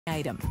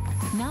item,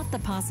 not the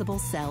possible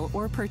sell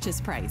or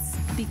purchase price.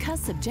 Because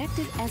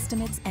subjective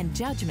estimates and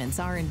judgments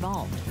are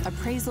involved,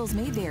 appraisals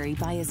may vary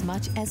by as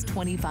much as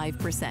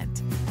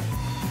 25%.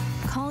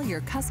 Call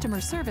your customer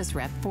service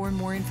rep for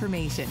more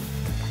information.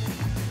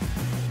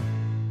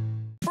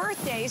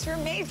 Birthdays are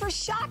made for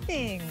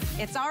shopping.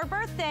 It's our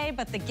birthday,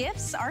 but the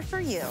gifts are for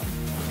you.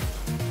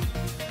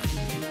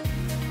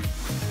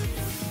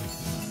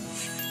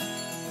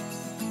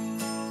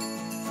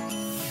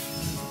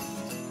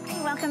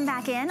 Welcome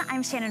back in.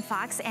 I'm Shannon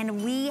Fox,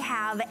 and we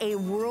have a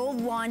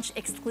world launch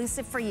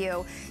exclusive for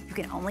you. You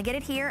can only get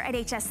it here at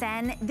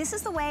HSN. This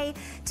is the way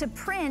to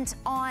print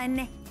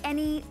on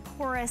any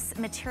porous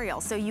material.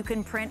 So you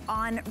can print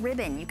on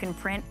ribbon, you can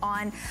print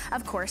on,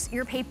 of course,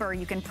 your paper,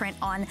 you can print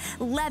on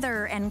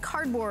leather and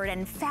cardboard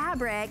and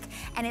fabric,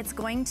 and it's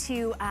going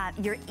to,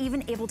 you're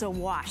even able to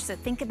wash. So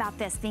think about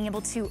this, being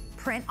able to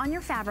print on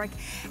your fabric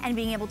and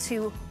being able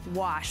to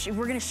wash.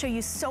 We're gonna show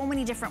you so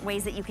many different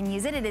ways that you can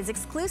use it. It is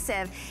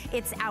exclusive.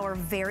 It's our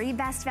very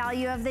best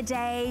value of the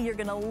day. You're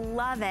gonna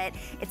love it.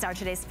 It's our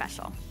today's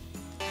special.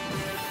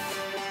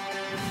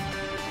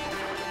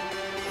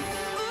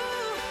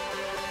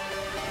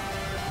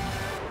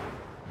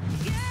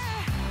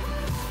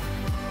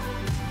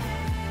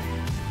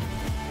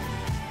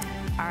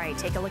 All right,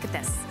 take a look at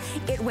this.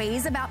 It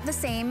weighs about the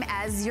same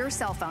as your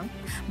cell phone,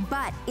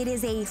 but it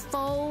is a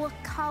full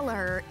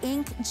color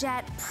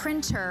inkjet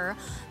printer,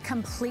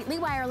 completely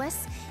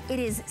wireless. It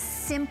is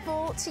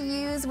simple to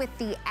use with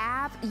the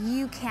app.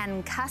 You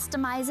can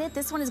customize it.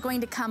 This one is going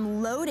to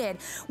come loaded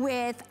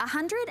with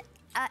 100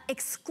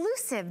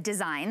 exclusive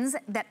designs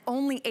that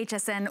only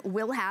HSN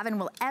will have and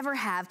will ever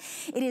have.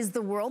 It is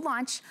the world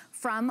launch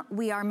from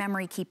We Are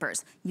Memory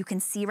Keepers. You can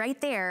see right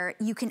there,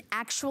 you can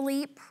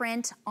actually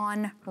print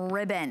on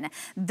ribbon.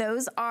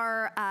 Those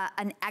are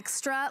an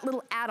extra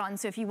little add-on.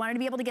 So if you wanted to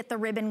be able to get the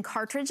ribbon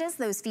cartridges,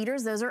 those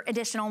feeders, those are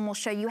additional, and we'll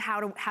show you how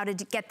to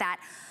get that.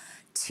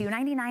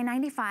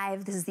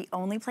 $299.95. This is the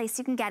only place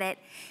you can get it.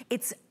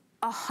 It's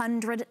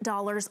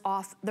 $100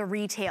 off the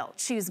retail.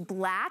 Choose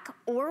black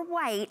or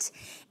white.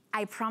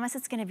 I promise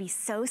it's gonna be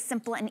so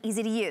simple and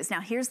easy to use. Now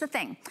here's the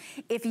thing.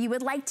 If you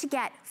would like to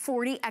get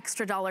 $40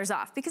 extra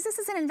off, because this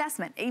is an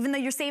investment, even though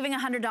you're saving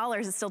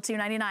 $100, it's still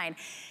 $299,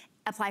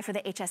 apply for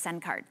the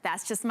HSN card.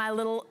 That's just my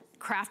little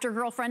crafter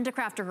girlfriend to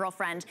crafter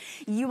girlfriend.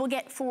 You will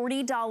get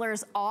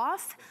 $40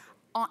 off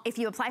if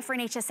you apply for an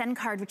HSN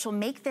card, which will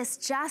make this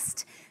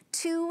just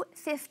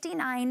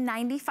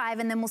 $259.95,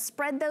 and then we'll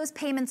spread those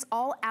payments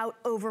all out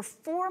over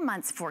 4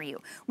 months for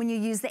you when you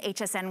use the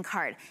HSN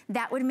card.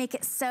 That would make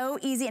it so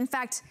easy. In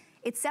fact,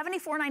 it's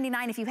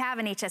 $74.99 if you have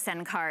an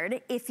HSN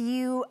card. If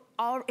you're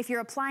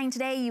applying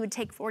today, you would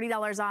take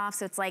 $40 off,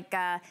 so it's like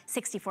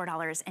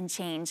 $64 and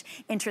change,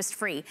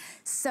 interest-free.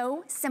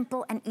 So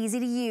simple and easy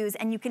to use,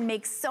 and you can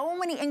make so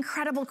many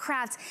incredible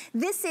crafts.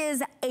 This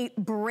is a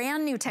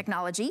brand new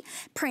technology.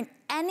 Print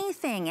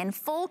anything in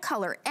full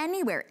color,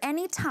 anywhere,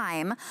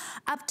 anytime,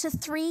 up to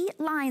 3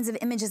 lines of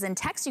images and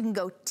text. You can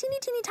go teeny,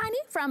 teeny, tiny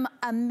from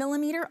 1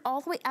 millimeter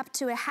all the way up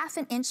to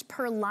 1/2 inch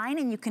per line,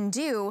 and you can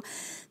do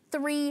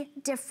 3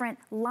 different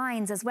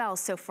lines as well.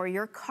 So for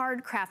your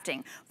card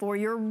crafting, for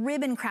your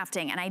ribbon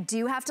crafting, and I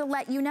do have to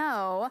let you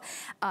know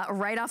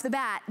right off the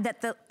bat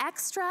that the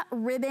extra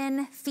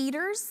ribbon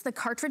feeders, the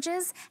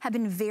cartridges, have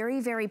been very,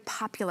 very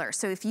popular.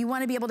 So if you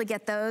want to be able to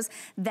get those,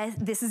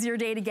 this is your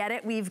day to get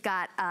it. We've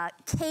got a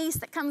case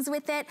that comes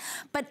with it,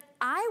 but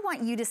I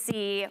want you to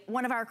see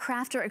one of our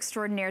crafter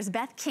extraordinaires,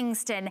 Beth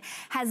Kingston,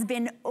 has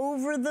been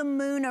over the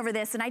moon over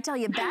this. And I tell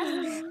you,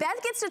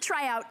 Beth gets to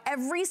try out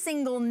every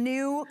single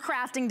new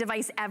crafting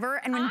device ever.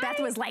 And when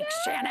Beth was like,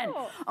 Shannon,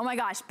 oh my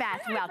gosh,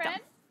 Beth, welcome.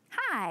 Friend.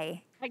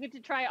 Hi. I get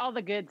to try all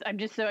the goods. I'm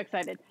just so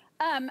excited.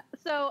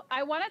 So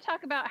I want to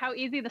talk about how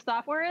easy the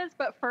software is,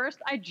 but first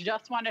I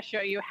just want to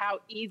show you how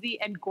easy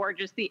and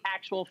gorgeous the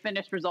actual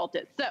finished result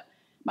is. So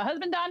my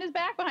husband Don is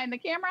back behind the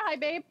camera. Hi,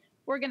 babe.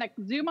 We're gonna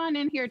zoom on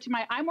in here to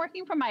I'm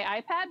working from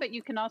my iPad, but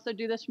you can also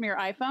do this from your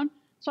iPhone.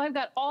 So I've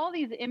got all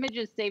these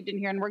images saved in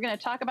here, and we're gonna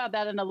talk about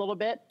that in a little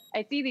bit.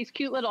 I see these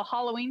cute little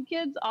Halloween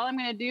kids. All I'm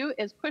gonna do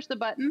is push the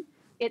button.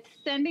 It's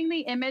sending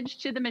the image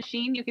to the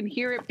machine. You can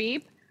hear it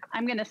beep.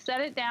 I'm gonna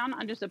set it down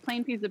on just a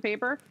plain piece of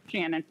paper.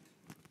 Shannon,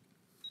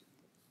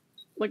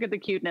 look at the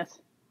cuteness.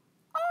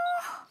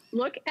 Oh,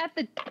 look at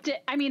the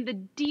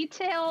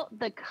detail,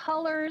 the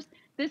colors.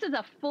 This is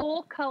a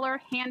full color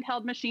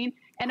handheld machine.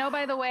 And oh,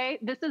 by the way,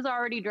 this is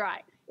already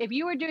dry. If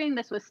you were doing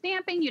this with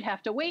stamping, you'd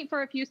have to wait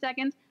for a few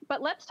seconds.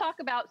 But let's talk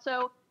about,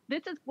 so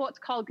this is what's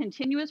called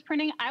continuous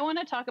printing. I want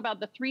to talk about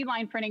the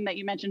 3-line printing that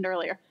you mentioned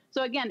earlier.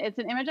 So again, it's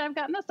an image I've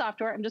got in the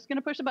software. I'm just going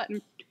to push a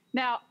button.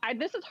 Now,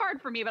 this is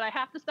hard for me, but I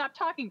have to stop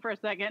talking for a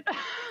second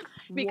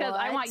because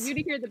I want you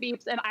to hear the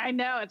beeps. And I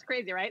know it's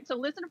crazy, right? So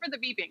listen for the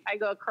beeping. I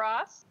go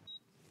across.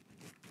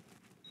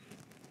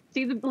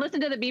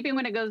 Listen to the beeping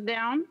when it goes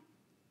down.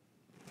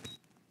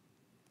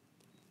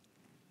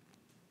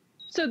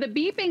 So the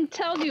beeping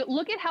tells you,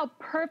 look at how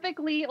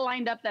perfectly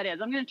lined up that is.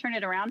 I'm going to turn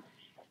it around.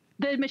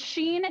 The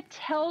machine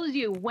tells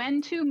you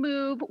when to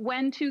move,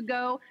 when to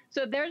go.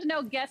 So there's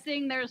no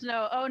guessing. There's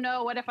no, oh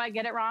no, what if I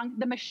get it wrong?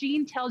 The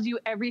machine tells you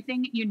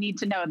everything you need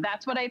to know.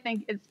 That's what I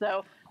think is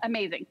so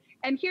amazing.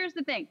 And here's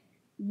the thing.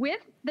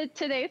 With the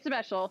today's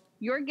special,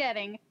 you're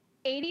getting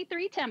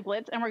 83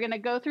 templates, and we're going to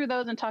go through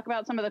those and talk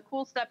about some of the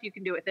cool stuff you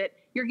can do with it.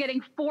 You're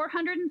getting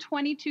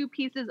 422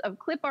 pieces of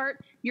clip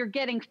art. You're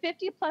getting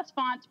 50 plus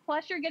fonts,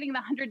 plus you're getting the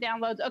 100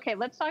 downloads. Okay,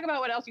 let's talk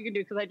about what else you can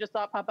do, because I just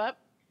saw it pop up.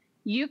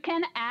 You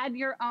can add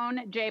your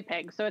own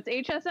JPEG. So it's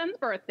HSN's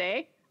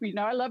birthday. You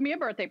know I love me a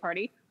birthday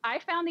party. I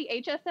found the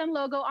HSN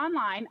logo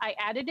online. I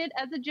added it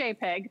as a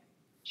JPEG.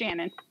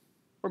 Shannon,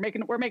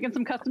 we're making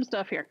some custom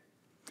stuff here.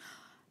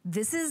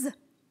 This is...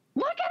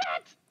 Look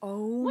at it! Oh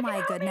Look my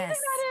at how goodness.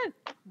 amazing that is.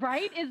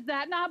 Right? Is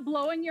that not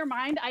blowing your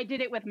mind? I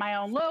did it with my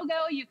own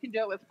logo. You can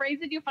do it with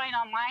phrases you find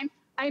online.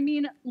 I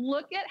mean,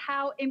 look at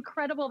how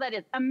incredible that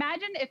is.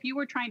 Imagine if you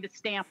were trying to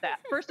stamp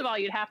that. First of all,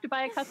 you'd have to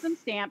buy a custom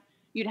stamp.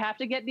 You'd have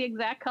to get the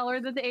exact color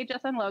that the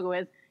HSN logo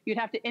is. You'd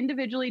have to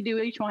individually do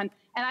each one.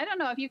 And I don't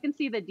know if you can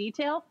see the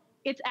detail.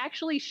 It's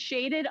actually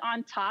shaded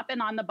on top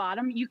and on the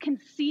bottom. You can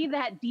see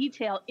that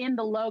detail in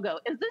the logo.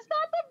 Is this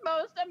not the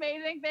most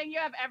amazing thing you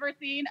have ever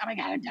seen? Oh my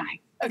God, I'm dying.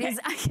 Okay, it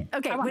is,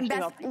 okay.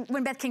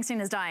 When Beth Kingston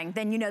is dying,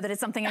 then you know that it's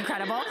something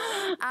incredible.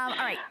 All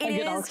right,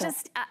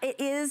 it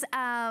is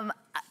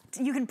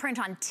you can print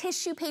on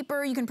tissue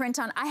paper, you can print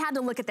on, I had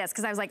to look at this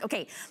because I was like,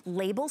 okay,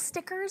 label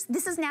stickers.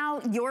 This is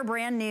now your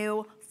brand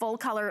new full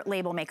color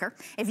label maker.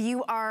 If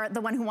you are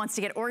the one who wants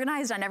to get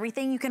organized on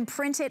everything, you can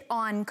print it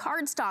on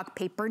cardstock,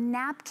 paper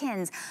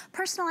napkins,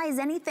 personalize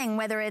anything,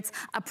 whether it's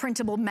a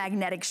printable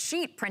magnetic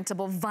sheet,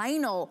 printable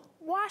vinyl,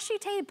 washi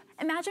tape.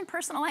 Imagine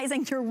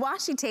personalizing your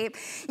washi tape.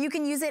 You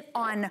can use it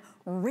on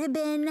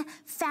ribbon,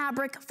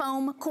 fabric,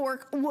 foam,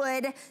 cork,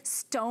 wood,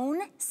 stone,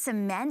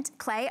 cement,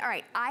 clay. All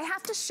right, I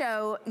have to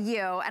show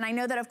you, and I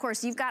know that of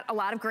course you've got a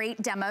lot of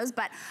great demos,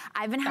 but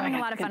I've been having a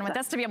lot of fun with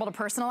this to be able to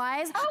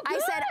personalize. Oh, I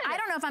said, I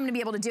don't know if I'm gonna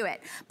be able to do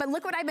it, but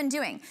look what I've been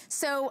doing.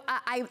 So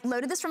I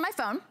loaded this from my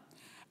phone,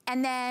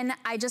 and then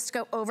I just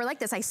go over like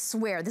this. I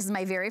swear, this is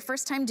my very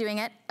first time doing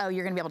it. Oh,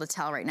 you're gonna be able to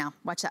tell right now.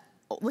 Watch that.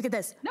 Oh, look at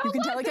this. No, you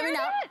can look, tell it coming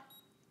out. It is.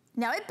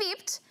 Now it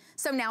beeped,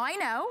 so now I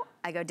know.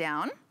 I go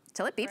down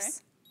till it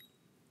beeps,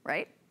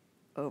 right,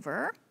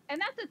 over. And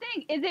that's the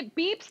thing, is it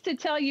beeps to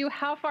tell you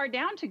how far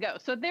down to go.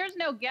 So there's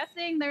no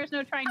guessing, there's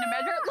no trying to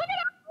measure. Look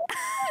at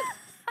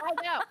how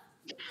I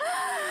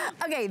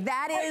know. Okay,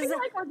 that is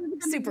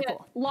super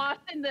cool.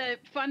 Lost in the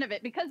fun of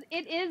it, because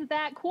it is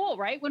that cool,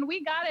 right? When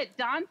we got it,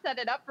 Don set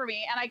it up for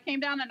me, and I came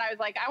down and I was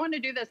like, I want to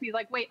do this. And he's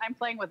like, wait, I'm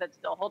playing with it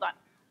still, hold on.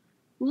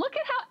 Look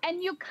at how,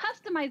 and you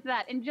customize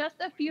that in just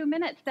a few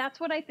minutes. That's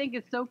what I think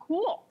is so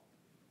cool.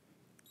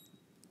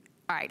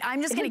 All right,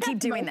 I'm just gonna keep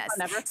doing this.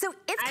 So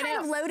it's kind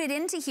of loaded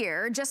into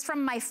here just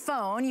from my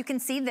phone. You can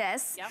see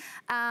this.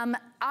 Yep.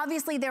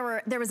 Obviously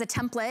there was a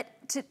template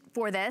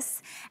for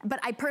this,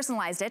 but I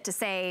personalized it to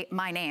say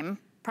my name.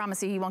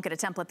 Promise you won't get a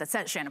template that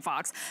says Shannon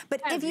Fox.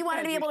 But if you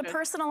wanted to be able to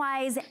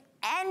personalize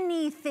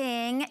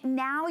anything,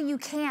 now you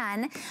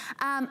can.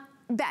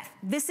 Beth,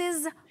 this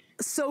is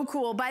so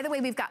cool. By the way,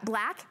 we've got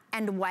black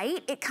and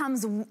white. It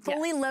comes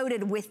fully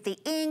loaded with the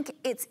ink.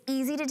 It's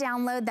easy to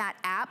download that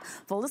app.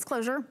 Full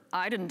disclosure,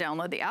 I didn't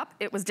download the app.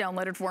 It was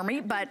downloaded for me,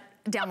 but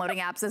downloading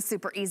apps is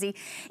super easy.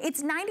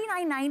 It's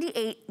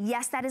 $99.98.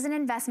 Yes, that is an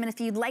investment. If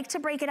you'd like to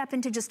break it up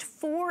into just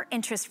 4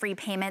 interest-free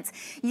payments,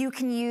 you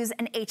can use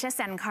an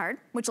HSN card,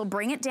 which will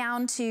bring it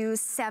down to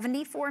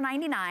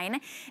 $74.99.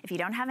 If you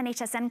don't have an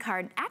HSN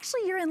card,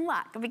 actually you're in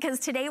luck, because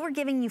today we're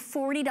giving you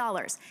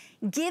 $40.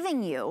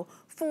 Giving you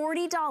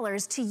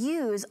 $40 to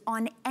use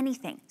on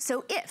anything.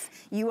 So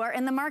if you are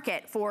in the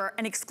market for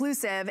an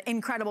exclusive,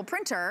 incredible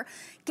printer,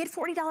 get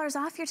 $40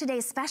 off your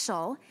today's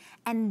special,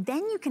 and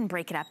then you can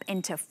break it up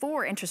into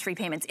 4 interest-free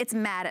payments. It's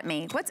mad at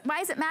me. Why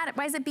is it mad at,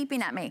 why is it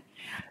beeping at me?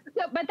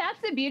 So, but that's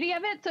the beauty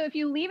of it. So if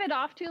you leave it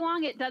off too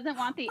long, it doesn't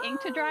want the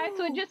ink to dry.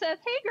 So it just says,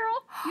 hey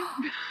girl,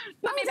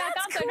 put me back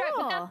on. So dry.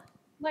 But that's,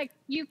 like,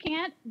 you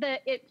can't,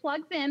 it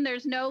plugs in.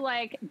 There's no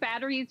like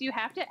batteries you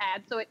have to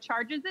add. So it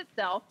charges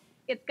itself.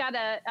 It's got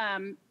a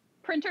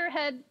printer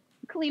head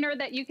cleaner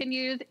that you can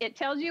use. It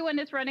tells you when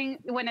it's running,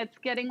 when it's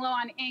getting low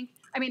on ink.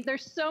 I mean,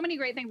 there's so many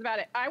great things about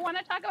it. I want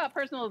to talk about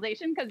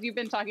personalization because you've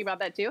been talking about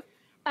that too.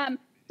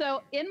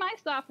 So in my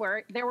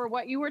software, there were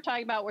what you were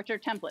talking about, which are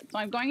templates. So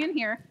I'm going in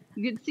here.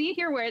 You can see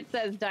here where it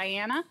says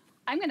Diana.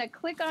 I'm going to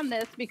click on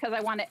this because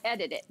I want to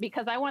edit it,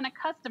 because I want to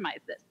customize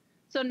this.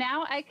 So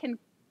now I can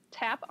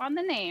tap on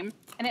the name,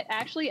 and it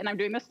actually, and I'm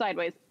doing this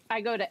sideways,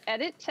 I go to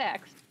edit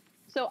text.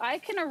 So I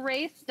can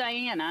erase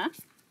Diana,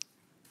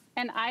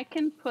 and I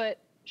can put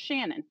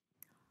Shannon,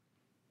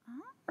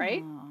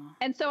 right?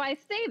 And so I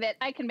save it.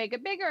 I can make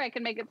it bigger, I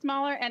can make it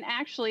smaller, and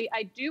actually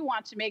I do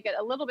want to make it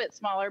a little bit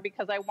smaller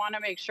because I want to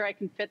make sure I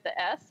can fit the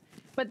S.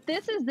 But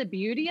this is the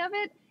beauty of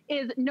it,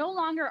 is no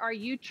longer are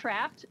you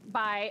trapped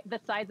by the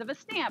size of a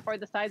stamp or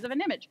the size of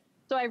an image.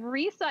 So I've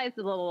resized it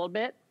a little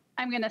bit.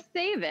 I'm going to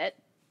save it.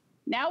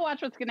 Now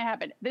watch what's going to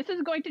happen. This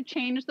is going to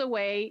change the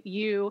way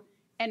you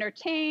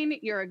entertain,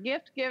 you're a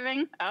gift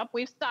giving. Oh,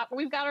 we've stopped.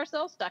 We've got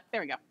ourselves stuck.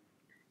 There we go.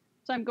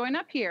 So I'm going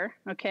up here.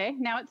 Okay.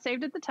 Now it's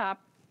saved at the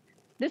top.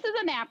 This is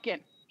a napkin,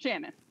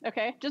 Shannon.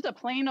 Okay. Just a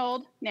plain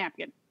old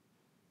napkin.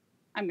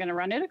 I'm going to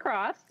run it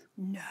across.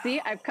 No.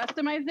 See, I've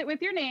customized it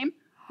with your name.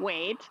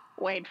 Wait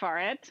for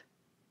it.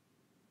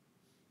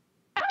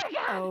 Oh my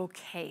God.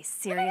 Okay.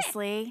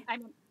 Seriously?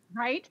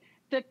 Right?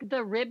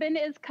 The ribbon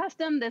is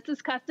custom. This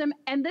is custom.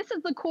 And this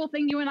is the cool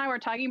thing you and I were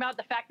talking about,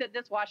 the fact that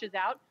this washes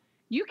out.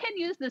 You can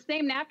use the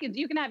same napkins.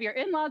 You can have your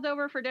in-laws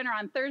over for dinner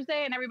on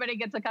Thursday and everybody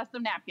gets a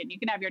custom napkin. You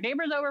can have your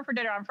neighbors over for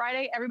dinner on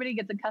Friday. Everybody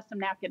gets a custom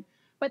napkin.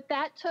 But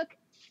that took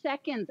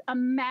seconds.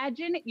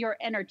 Imagine you're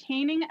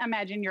entertaining.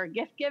 Imagine you're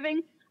gift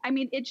giving. I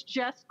mean, it's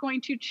just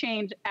going to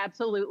change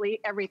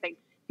absolutely everything.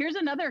 Here's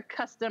another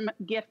custom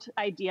gift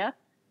idea.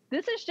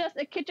 This is just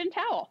a kitchen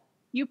towel.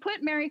 You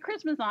put Merry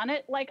Christmas on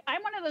it. Like,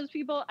 I'm one of those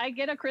people, I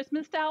get a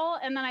Christmas towel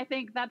and then I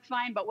think that's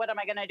fine, but what am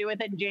I going to do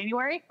with it in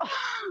January?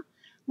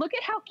 Look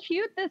at how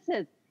cute this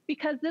is,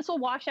 because this will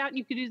wash out and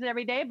you could use it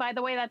every day. By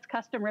the way, that's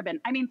custom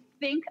ribbon. I mean,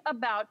 think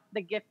about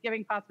the gift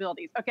giving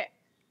possibilities. Okay.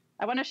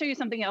 I want to show you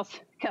something else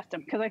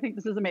custom because I think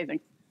this is amazing.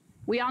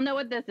 We all know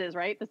what this is,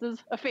 right? This is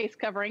a face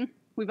covering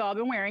we've all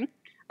been wearing.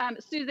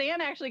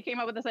 Suzanne actually came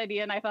up with this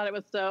idea and I thought it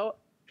was so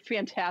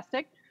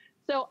fantastic.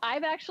 So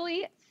I've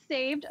actually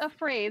saved a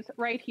phrase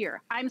right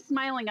here. I'm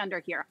smiling under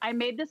here. I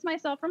made this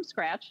myself from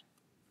scratch.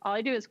 All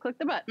I do is click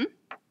the button.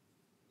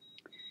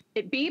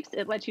 It beeps.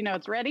 It lets you know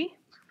it's ready.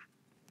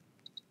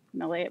 I'm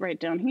going to lay it right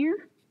down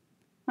here.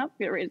 Oh,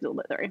 get raised a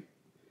little bit. Sorry.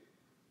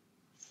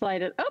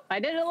 Slide it. Oh, I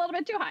did it a little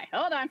bit too high.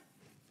 Hold on.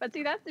 But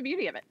see, that's the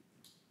beauty of it.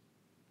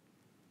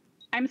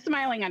 I'm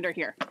smiling under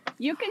here.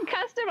 You can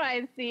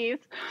customize these.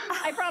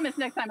 I promise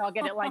next time I'll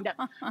get it lined up.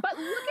 But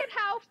look at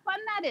how fun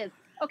that is.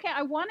 Okay,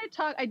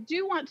 I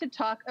do want to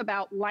talk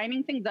about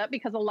lining things up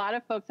because a lot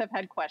of folks have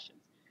had questions.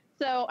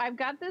 So I've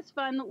got this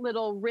fun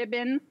little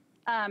ribbon,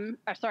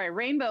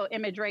 rainbow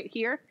image right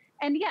here.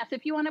 And yes,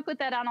 if you want to put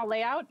that on a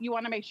layout, you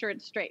want to make sure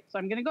it's straight. So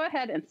I'm going to go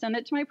ahead and send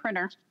it to my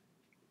printer.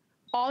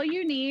 All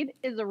you need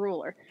is a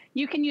ruler.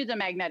 You can use a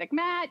magnetic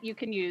mat. You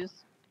can use,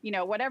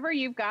 whatever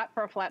you've got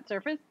for a flat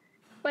surface.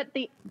 But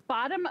the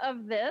bottom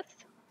of this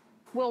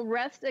will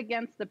rest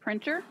against the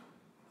printer.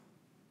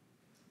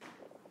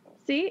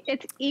 See,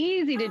 it's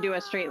easy to do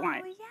a straight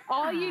line. Yes.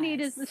 All you need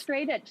is the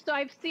straight edge. So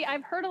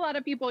I've heard a lot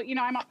of people,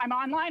 I'm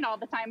online all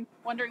the time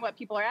wondering what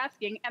people are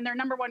asking. And their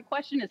number one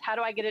question is, how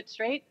do I get it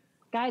straight?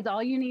 Guys,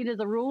 all you need is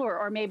a ruler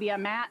or maybe a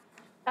mat.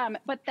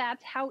 But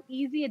that's how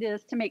easy it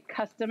is to make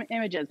custom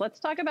images. Let's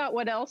talk about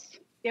what else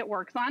it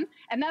works on.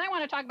 And then I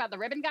want to talk about the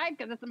ribbon guide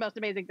because it's the most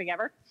amazing thing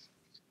ever.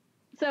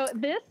 So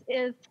this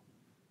is,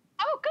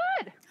 oh,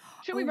 good.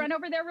 Should we run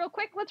over there real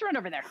quick? Let's run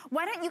over there.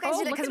 Why don't you guys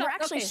do that? Because we're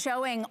actually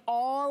showing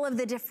all of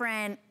the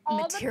different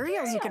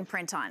materials you can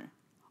print on.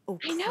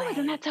 I know,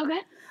 isn't that so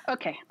good?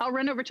 Okay, I'll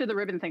run over to the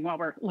ribbon thing while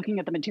we're looking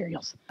at the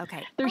materials.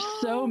 Okay. There's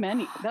so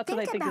many. That's what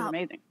I think is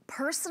amazing.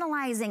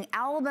 Personalizing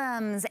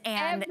albums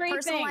and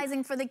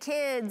personalizing for the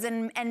kids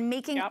and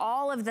making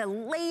all of the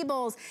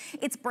labels.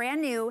 It's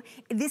brand new.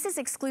 This is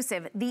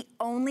exclusive. The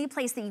only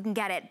place that you can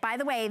get it. By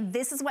the way,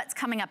 this is what's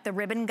coming up, the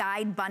Ribbon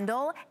Guide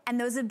Bundle, and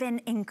those have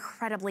been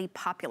incredibly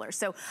popular.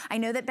 So I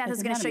know that Beth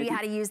is going to show you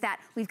how to use that.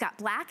 We've got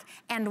black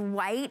and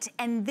white,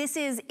 and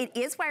it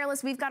is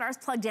wireless. We've got ours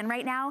plugged in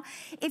right now.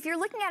 If you're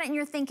looking at it and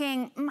you're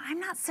thinking, I'm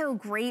not so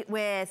great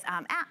with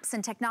apps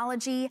and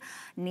technology,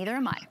 neither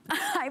am I.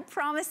 I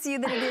promise you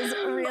that it is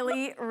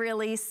really,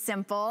 really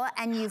simple,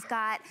 and you've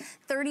got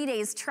 30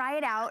 days. Try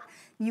it out.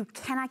 You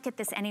cannot get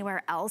this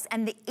anywhere else,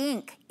 and the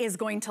ink is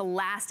going to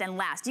last and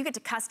last. You get to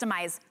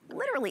customize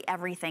literally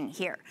everything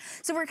here.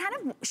 So we're kind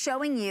of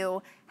showing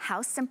you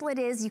how simple it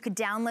is. You could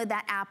download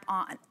that app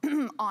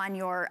on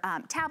your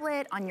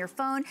tablet, on your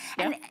phone.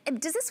 Yep.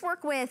 And does this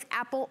work with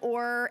Apple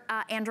or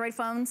Android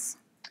phones?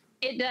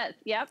 It does,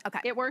 yep. Okay.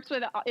 It works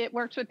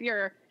with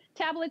your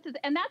tablets,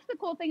 and that's the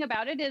cool thing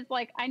about it is,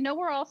 like, I know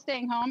we're all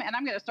staying home, and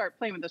I'm going to start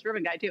playing with this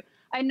ribbon guide too.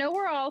 I know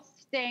we're all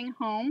staying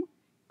home,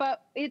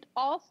 but it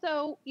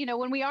also,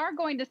 when we are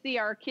going to see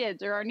our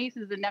kids or our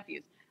nieces and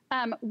nephews,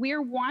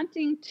 we're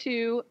wanting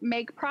to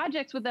make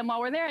projects with them while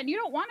we're there, and you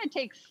don't want to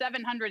take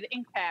 700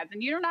 ink pads,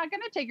 and you're not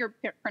going to take your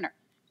printer.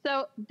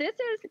 So this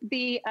is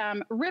the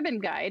ribbon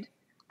guide.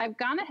 I've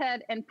gone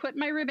ahead and put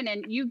my ribbon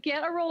in. You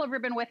get a roll of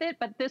ribbon with it,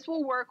 but this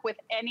will work with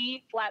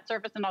any flat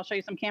surface, and I'll show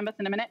you some canvas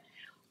in a minute.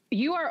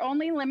 You are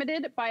only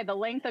limited by the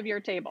length of your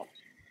table.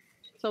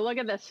 So look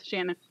at this,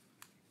 Shannon.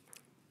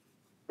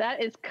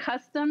 That is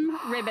custom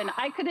ribbon.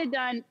 I could have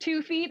done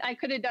 2 feet. I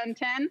could have done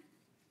 10.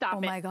 Stop it. Oh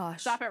my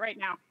gosh. Stop it right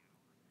now.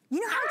 You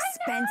know how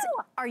expensive,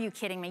 are you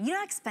kidding me? You know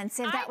how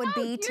expensive that would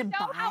be to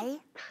buy?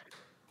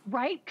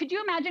 Right? Could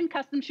you imagine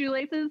custom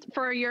shoelaces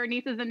for your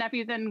nieces and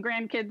nephews and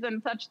grandkids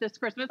and such this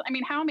Christmas? I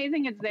mean, how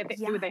amazing is that?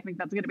 Do they think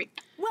that's going to be?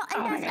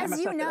 Well, and as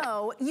you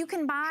know, you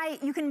can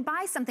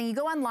buy something. You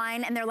go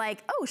online and they're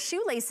like, oh,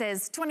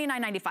 shoelaces,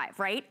 $29.95,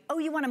 right? Oh,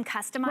 you want them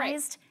customized?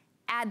 Right.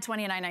 Add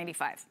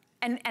 $29.95.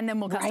 and then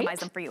we'll customize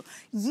them for you.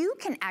 You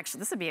can actually,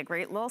 this would be a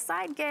great little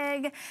side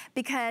gig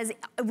because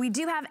we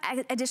do have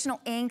additional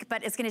ink,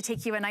 but it's gonna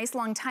take you a nice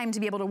long time to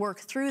be able to work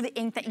through the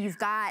ink that you've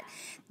got.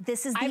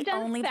 This is the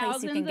only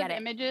place you can get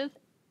it.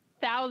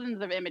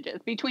 Thousands of images.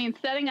 Between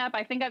setting up,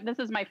 I think this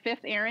is my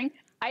 5th airing.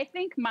 I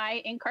think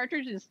my ink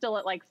cartridge is still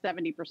at like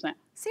 70%.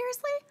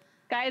 Seriously?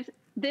 Guys,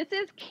 this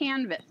is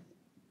canvas.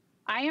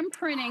 I am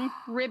printing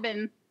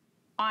ribbon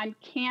on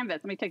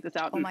canvas. Let me take this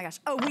out. Oh my gosh.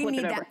 Oh, we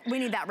need that. We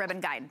need that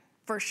ribbon guide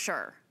for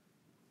sure.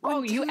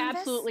 Oh, you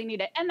absolutely need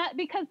it. And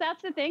because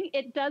that's the thing,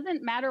 it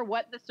doesn't matter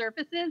what the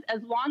surface is,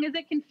 as long as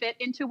it can fit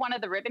into one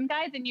of the ribbon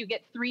guides and you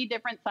get 3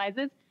 different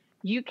sizes,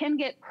 you can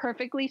get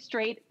perfectly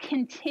straight,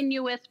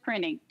 continuous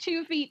printing.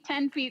 2 feet,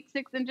 10 feet,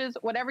 6 inches,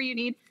 whatever you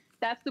need.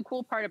 That's the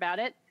cool part about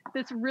it.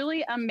 This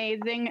really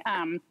amazing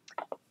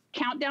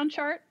countdown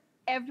chart.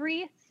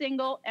 Every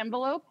single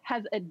envelope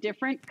has a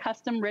different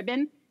custom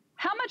ribbon.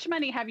 How much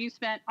money have you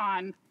spent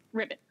on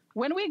ribbon?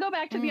 When we go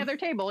back to the other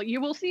table,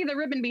 you will see the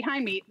ribbon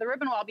behind me, the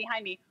ribbon wall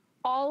behind me.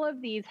 All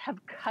of these have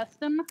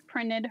custom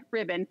printed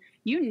ribbon.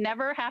 You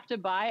never have to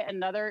buy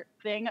another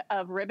thing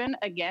of ribbon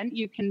again.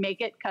 You can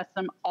make it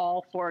custom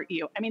all for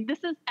you. I mean,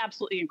 this is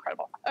absolutely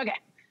incredible. Okay,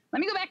 let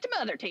me go back to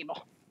my other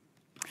table.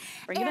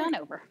 Bring it on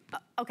over.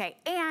 Okay,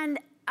 and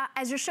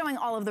as you're showing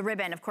all of the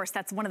ribbon, of course,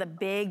 that's one of the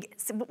big,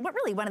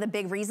 one of the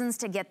big reasons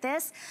to get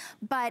this,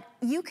 but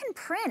you can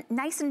print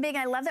nice and big.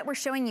 I love that we're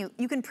showing you,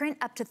 you can print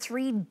up to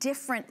 3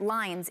 different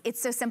lines.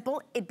 It's so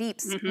simple, it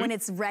beeps. When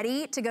it's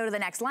ready to go to the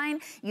next line,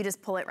 you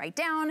just pull it right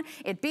down,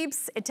 it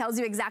beeps, it tells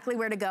you exactly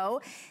where to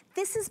go.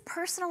 This is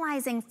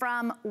personalizing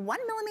from 1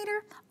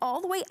 millimeter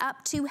all the way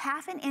up to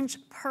 ½ an inch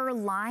per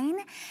line,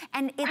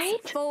 and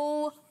it's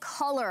full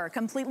color,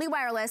 completely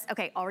wireless.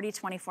 Okay, already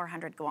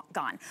 2,400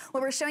 gone.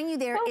 What we're showing you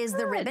there is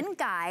the ribbon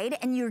guide,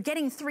 and you're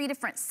getting 3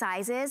 different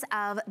sizes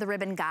of the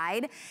ribbon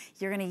guide.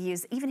 You're gonna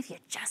use, even if you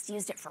just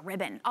used it for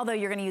ribbon, although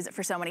you're gonna use it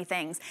for so many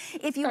things.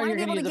 If you wanna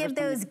be able to give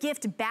those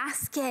gift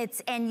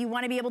baskets and you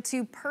wanna be able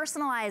to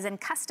personalize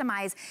and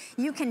customize,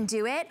 you can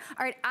do it.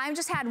 All right, I've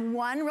just had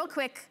one real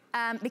quick,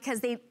 because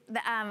they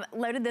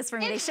loaded this for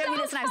me. They showed me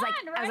this and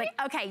I was like,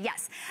 okay,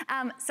 yes.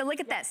 So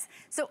look at this.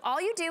 So all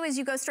you do is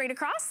you go straight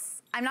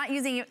across. I'm not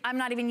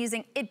even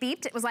using, it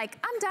beeped. It was like,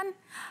 I'm done.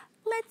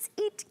 Let's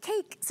eat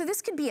cake. So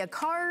this could be a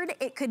card,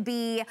 it could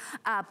be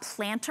a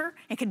planter,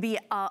 it could be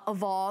a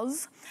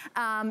vase.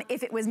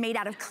 If it was made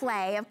out of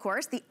clay, of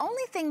course. The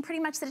only thing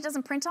pretty much that it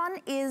doesn't print on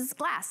is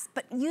glass,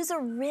 but use a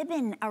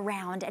ribbon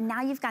around and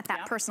now you've got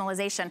that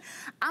personalization.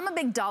 I'm a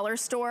big dollar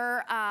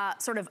store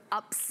sort of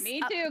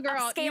Me too, girl.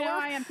 upscaler. You know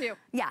I am too.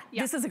 Yeah,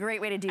 this is a great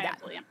way to do that.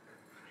 Absolutely am.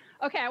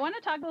 Okay, I want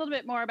to talk a little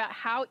bit more about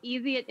how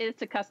easy it is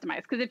to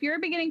customize. Because if you're a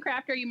beginning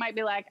crafter, you might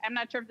be like, I'm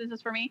not sure if this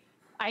is for me.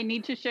 I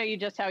need to show you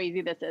just how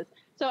easy this is.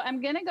 So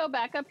I'm gonna go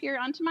back up here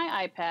onto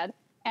my iPad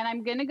and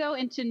I'm gonna go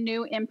into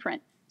new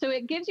imprint. So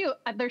it gives you,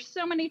 there's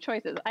so many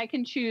choices. I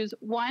can choose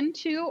 1,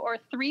 2, or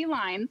 3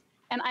 lines,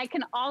 and I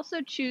can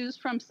also choose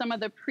from some of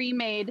the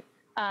pre-made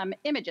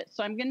images.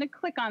 So I'm gonna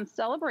click on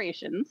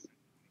celebrations.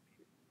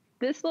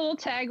 This little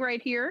tag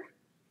right here,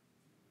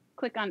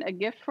 click on a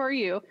gift for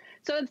you.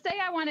 So say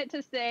I want it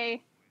to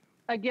say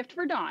a gift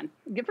for Dawn,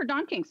 a gift for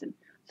Dawn Kingston.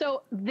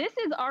 So this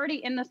is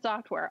already in the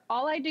software.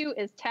 All I do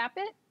is tap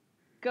it,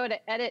 go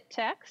to edit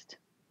text,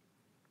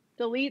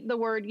 delete the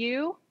word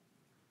you,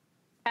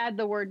 add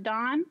the word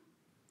Dawn,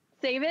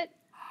 save it.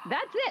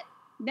 That's it.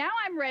 Now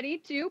I'm ready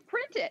to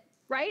print it,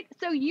 right?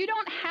 So you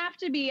don't have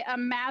to be a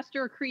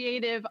master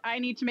creative, I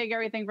need to make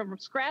everything from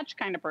scratch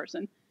kind of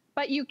person,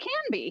 but you can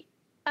be.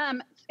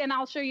 And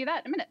I'll show you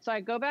that in a minute. So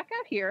I go back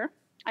out here,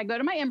 I go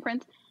to my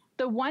imprints.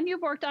 The one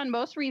you've worked on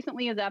most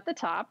recently is at the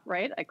top,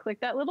 right? I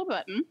click that little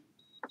button.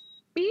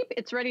 Beep,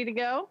 it's ready to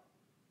go.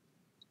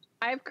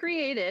 I've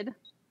created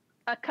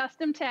a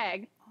custom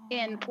tag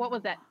in, what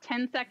was that,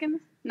 10 seconds?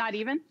 Not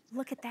even.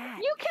 Look at that.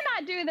 You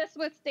cannot do this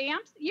with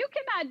stamps. You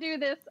cannot do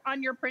this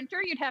on your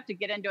printer. You'd have to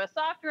get into a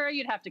software.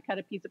 You'd have to cut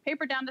a piece of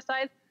paper down to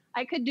size.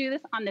 I could do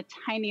this on the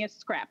tiniest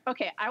scrap.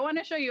 Okay, I want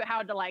to show you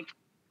how to like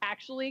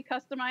actually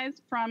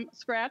customize from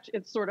scratch.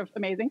 It's sort of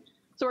amazing.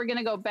 So we're going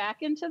to go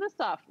back into the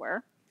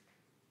software,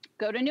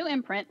 go to new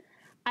imprint.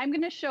 I'm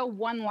going to show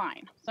 1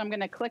 line. So I'm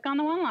going to click on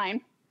the 1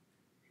 line.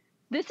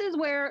 This is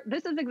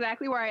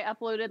exactly where I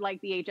uploaded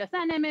like the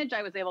HSN image.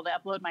 I was able to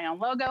upload my own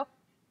logo,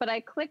 but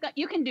I click,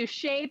 you can do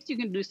shapes, you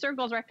can do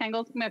circles,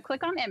 rectangles. I'm gonna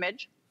click on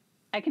image.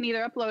 I can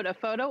either upload a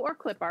photo or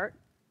clip art.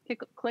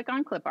 Click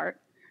on clip art.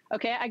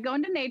 Okay, I go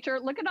into nature,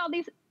 look at all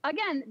these.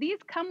 Again, these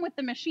come with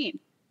the machine.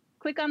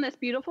 Click on this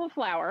beautiful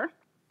flower.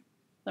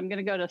 So I'm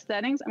gonna go to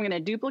settings, I'm gonna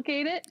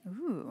duplicate it.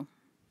 Ooh.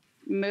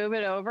 Move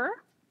it over.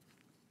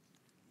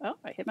 Oh,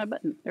 I hit my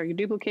button. There, you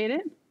duplicate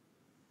it.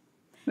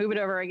 Move it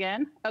over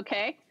again,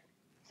 okay.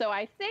 So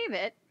I save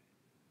it.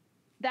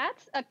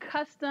 That's a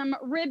custom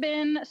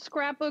ribbon,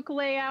 scrapbook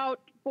layout,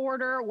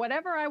 border,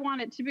 whatever I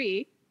want it to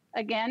be.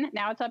 Again,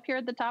 now it's up here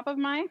at the top of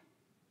my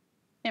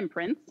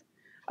imprints.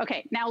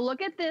 Okay, now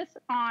look at this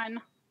on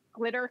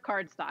glitter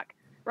cardstock,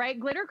 right?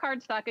 Glitter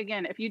cardstock,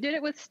 again, if you did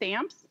it with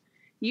stamps,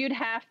 You'd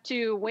have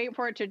to wait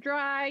for it to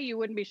dry. You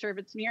wouldn't be sure if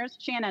it smears.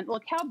 Shannon,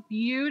 look how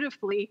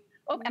beautifully,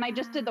 oh, and I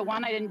just did the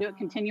one, I didn't do it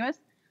continuous.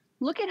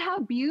 Look at how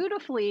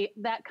beautifully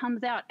that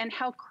comes out and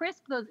how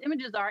crisp those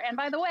images are. And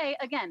by the way,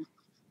 again,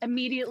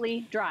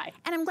 immediately dry.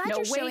 And I'm glad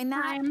you're showing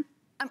that.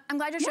 I'm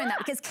glad you're showing that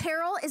because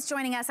Carol is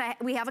joining us.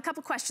 We have a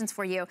couple questions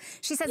for you.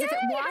 She says, if it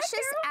washes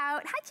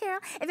out, hi Carol,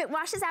 if it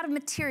washes out of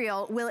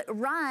material, will it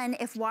run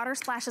if water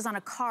splashes on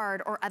a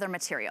card or other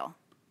material?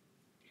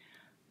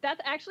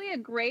 That's actually a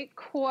great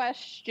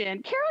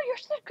question. Carol, you're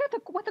so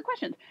good with the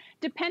questions.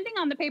 Depending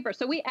on the paper.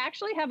 So we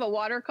actually have a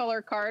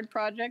watercolor card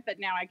project that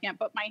now I can't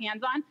put my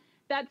hands on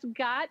that's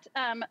got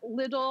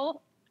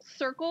little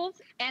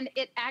circles, and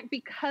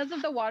because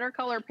of the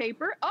watercolor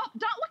paper. Oh,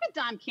 don't look at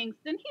Don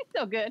Kingston. He's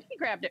so good. He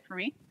grabbed it for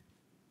me.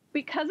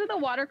 Because of the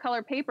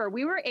watercolor paper,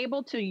 we were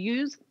able to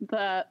use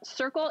the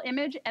circle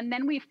image and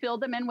then we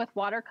filled them in with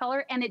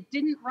watercolor, and it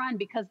didn't run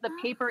because the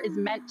paper is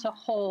meant to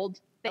hold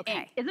the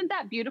ink. Isn't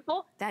that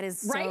beautiful? That is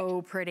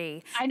so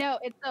pretty. I know.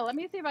 Let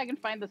me see if I can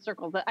find the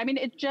circles. I mean,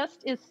 it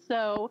just is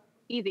so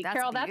easy.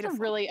 Carol, that's a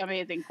really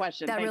amazing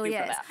question. That really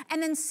is.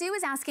 And then Sue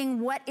is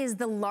asking, what is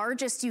the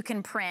largest you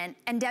can print?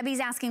 And Debbie's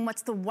asking,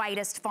 what's the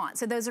widest font?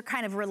 So those are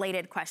kind of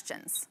related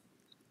questions.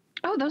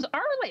 Oh, those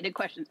are related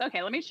questions.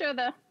 Okay, let me show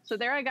so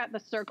there I got the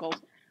circles.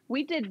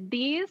 We took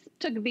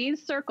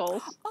these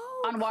circles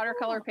on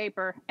watercolor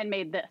paper and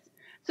made this.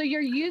 So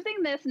you're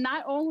using this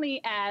not only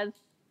as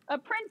a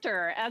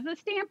printer, as a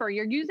stamper,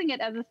 you're using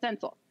it as a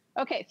stencil.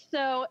 Okay,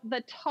 so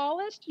the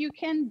tallest you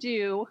can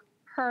do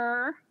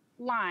per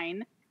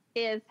line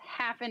is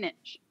 1/2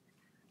 inch.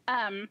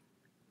 And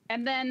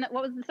then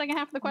what was the second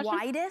half of the question?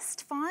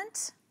 Widest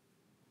font?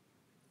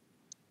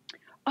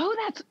 Oh,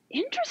 that's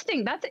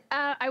interesting. That's,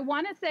 I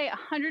want to say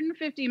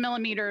 150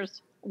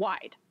 millimeters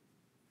wide.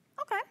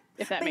 Okay.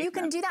 If that but makes you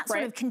can sense, do that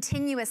sort of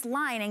continuous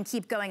line and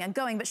keep going and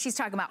going, but she's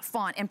talking about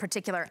font in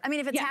particular. I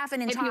mean, if it's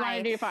 1/2 inch high,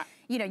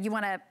 you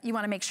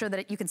want to make sure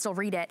that you can still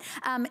read it.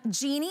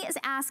 Jeannie is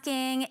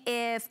asking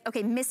if,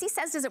 okay, Missy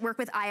says, does it work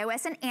with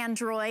iOS and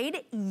Android?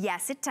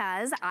 Yes, it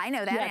does. I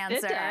know that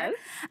answer. It does.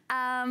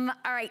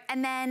 All right,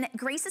 and then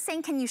Grace is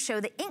saying, can you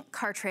show the ink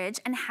cartridge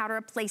and how to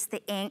replace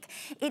the ink?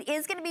 It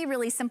is gonna be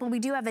really simple. We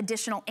do have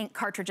additional ink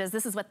cartridges.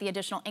 This is what the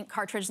additional ink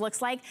cartridge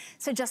looks like.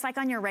 So just like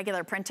on your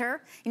regular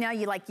printer, you know,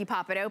 you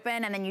pop it open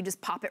and then you just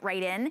pop it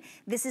right in.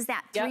 This is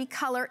that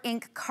 3-color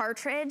ink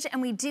cartridge,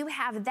 and we do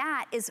have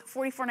that is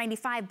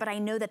 $44.95, but I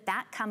know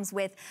that comes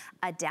with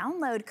a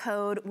download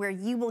code where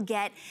you will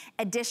get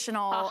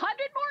additional 100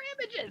 more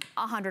images.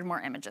 100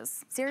 more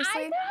images.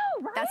 Seriously? I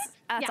know, right?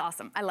 That's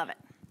awesome. I love it.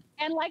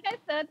 And like I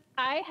said,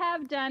 I've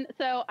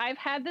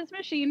had this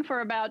machine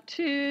for about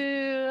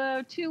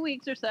two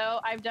weeks or so.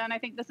 I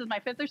think this is my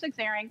 5th or 6th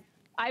airing.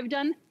 I've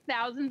done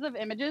thousands of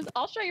images.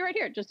 I'll show you right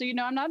here, just so you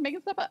know I'm not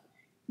making stuff up.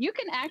 You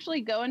can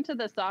actually go into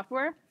the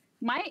software.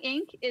 My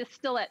ink is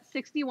still at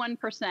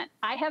 61%.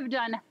 I have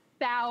done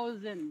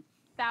thousands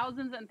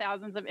and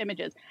thousands of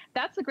images.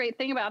 That's the great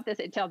thing about this.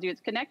 It tells you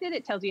it's connected.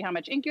 It tells you how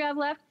much ink you have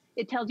left.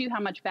 It tells you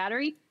how much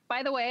battery.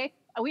 By the way,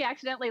 we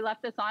accidentally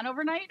left this on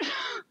overnight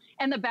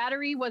and the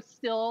battery was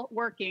still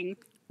working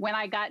when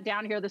I got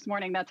down here this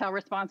morning. That's how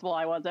responsible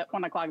I was at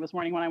 1 o'clock this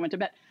morning when I went to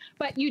bed.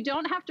 But you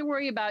don't have to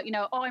worry about,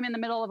 oh, I'm in the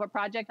middle of a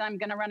project, I'm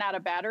going to run out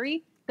of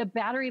battery. The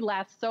battery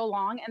lasts so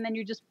long, and then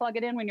you just plug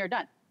it in when you're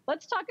done.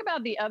 Let's talk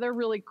about the other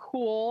really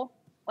cool,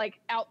 like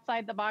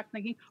outside the box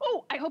thinking,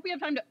 oh, I hope we have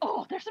time to,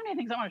 there's so many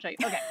things I want to show you.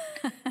 Okay.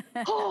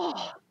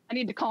 I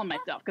need to calm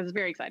myself because it's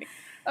very exciting.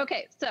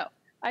 Okay, so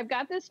I've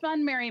got this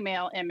fun Mary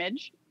Mail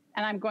image,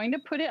 and I'm going to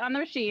put it on the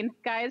machine.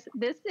 Guys,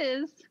 this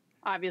is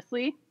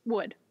obviously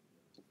wood.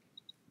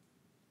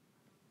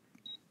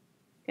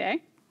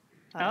 Okay.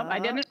 I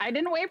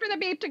didn't wait for the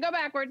beep to go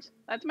backwards.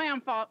 That's my own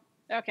fault.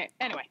 Okay,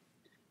 anyway.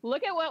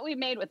 Look at what we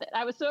made with it.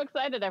 I was so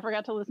excited I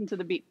forgot to listen to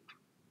the beep.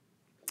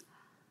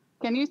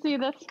 Can you see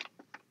this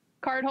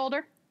card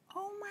holder?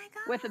 Oh my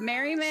gosh. With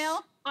Mary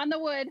Mail on the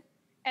wood.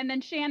 And then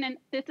Shannon,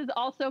 this is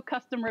also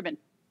custom ribbon.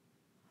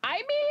 I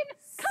mean,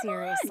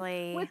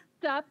 seriously. With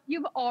stuff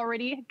you've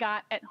already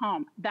got at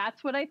home.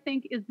 That's what I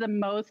think is the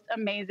most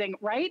amazing,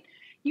 right?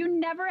 You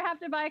never have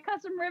to buy a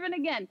custom ribbon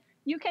again.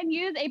 You can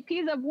use a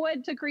piece of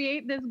wood to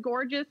create this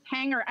gorgeous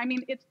hanger. I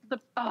mean,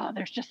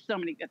 there's just so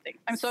many good things.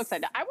 I'm so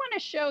excited. I want to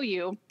show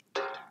you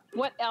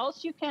what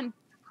else you can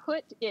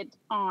put it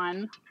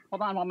on.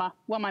 Hold on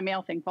while my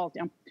mail thing falls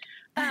down.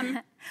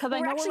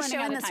 We're actually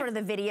showing sort of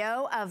the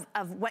video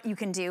of what you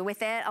can do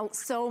with it.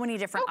 So many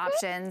different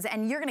options,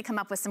 and you're gonna come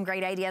up with some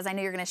great ideas. I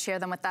know you're gonna share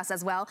them with us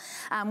as well.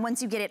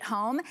 Once you get it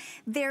home,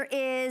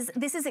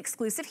 this is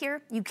exclusive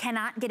here. You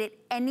cannot get it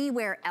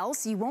anywhere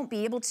else. You won't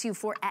be able to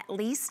for at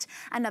least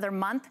another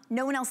month.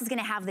 No one else is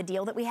gonna have the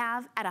deal that we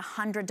have at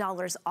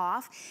 $100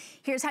 off.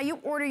 Here's how you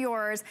order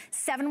yours,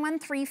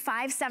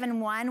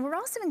 713571. We're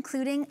also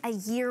including a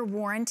year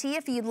warranty.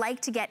 If you'd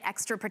like to get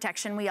extra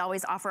protection, we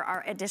always offer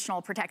our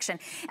additional protection.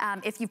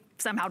 If you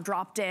somehow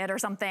dropped it or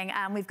something,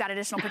 we've got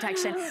additional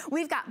protection.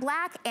 We've got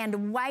black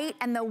and white,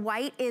 and the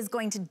white is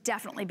going to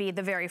definitely be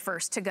the very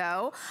first to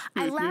go.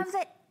 I love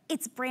that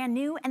it's brand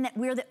new and that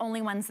we're the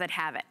only ones that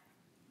have it.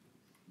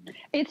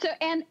 It's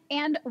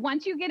and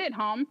once you get it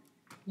home,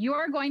 you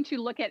are going to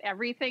look at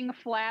everything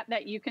flat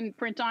that you can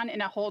print on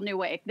in a whole new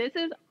way. This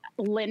is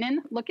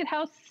linen. Look at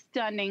how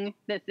stunning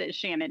this is,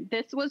 Shannon.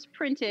 This was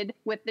printed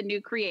with the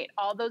new Create,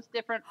 all those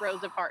different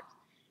rows of hearts.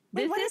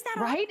 Wait, what is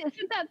that? Right?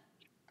 Isn't that?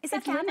 Is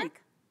that fabric? Linen.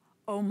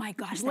 Oh my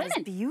gosh, that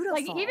is beautiful.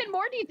 Like even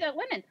more detailed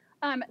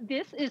linen.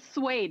 This is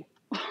suede.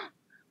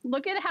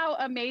 Look at how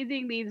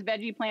amazing these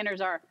veggie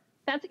planners are.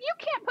 You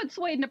can't put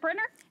suede in a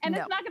printer, and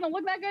it's not going to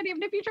look that good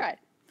even if you try it.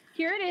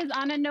 Here it is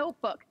on a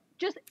notebook.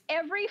 Just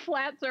every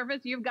flat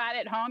surface you've got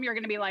at home, you're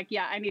going to be like,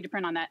 yeah, I need to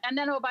print on that. And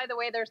then, oh, by the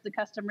way, there's the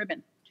custom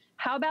ribbon.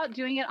 How about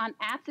doing it on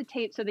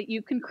acetate so that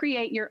you can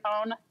create your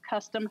own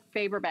custom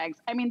favor bags?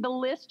 I mean, the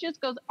list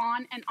just goes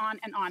on and on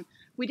and on.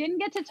 We didn't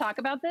get to talk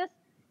about this.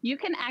 You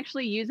can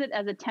actually use it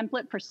as a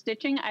template for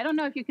stitching. I don't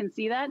know if you can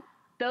see that.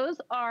 Those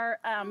are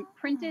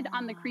printed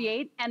on the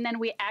Create, and then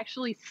we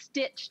actually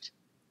stitched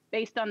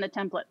based on the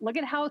template. Look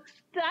at how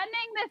stunning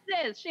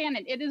this is,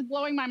 Shannon. It is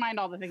blowing my mind,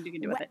 all the things you can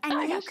do with it.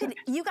 And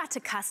you got to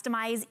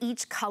customize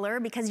each color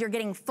because you're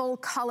getting full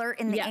color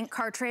in the ink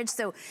cartridge.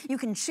 So you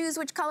can choose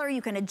which color,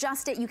 you can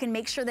adjust it, you can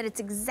make sure that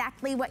it's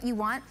exactly what you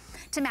want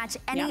to match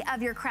any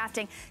of your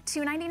crafting.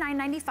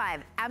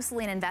 $299.95,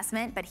 absolutely an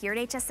investment, but here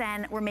at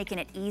HSN, we're making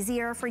it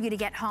easier for you to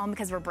get home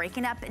because we're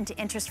breaking up into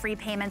interest-free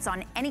payments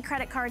on any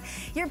credit card,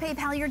 your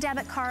PayPal, your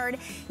debit card.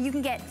 You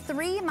can get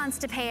 3 months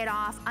to pay it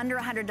off under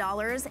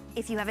 $100.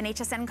 If you have an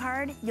HSN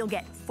card, you'll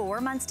get 4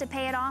 months to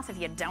pay it off. If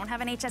you don't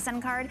have an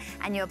HSN card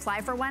and you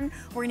apply for one,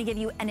 we're gonna give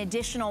you an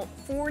additional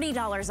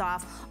 $40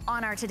 off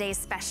on our today's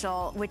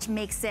special, which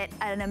makes it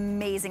an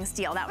amazing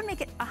steal. That would make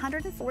it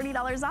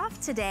 $140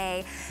 off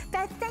today.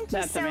 Beth, thank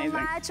you so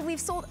much. We've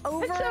sold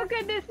over. It's so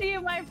good to see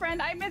you, my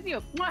friend. I miss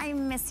you. I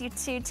miss you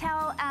too.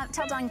 Tell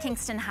Don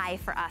Kingston hi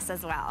for us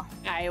as well.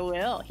 I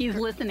will. He's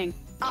listening.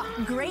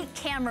 Oh, great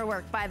camera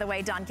work, by the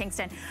way, Don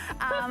Kingston.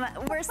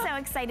 We're so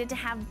excited to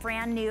have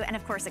brand new and,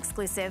 of course,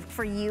 exclusive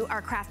for you,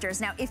 our crafters.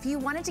 Now, if you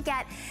wanted to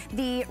get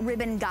the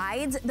ribbon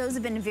guides, those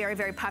have been very,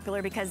 very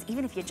popular because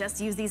even if you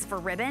just use these for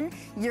ribbon,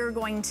 you're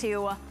going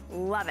to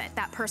love it,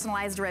 that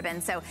personalized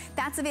ribbon. So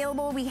that's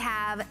available. We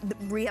have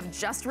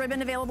just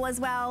ribbon available as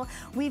well.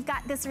 We've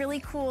got this really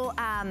cool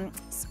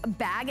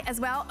bag as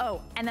well.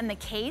 Oh, and then the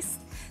case.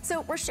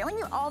 So we're showing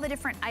you all the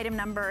different item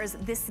numbers.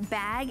 This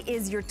bag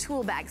is your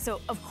tool bag. So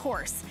of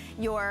course,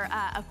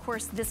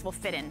 this will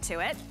fit into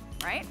it,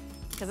 right?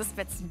 Because this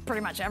fits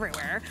pretty much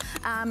everywhere.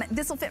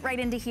 This will fit right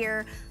into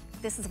here.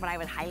 This is what I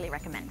would highly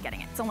recommend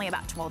getting it. It's only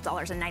about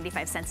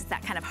 $12.95. It's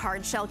that kind of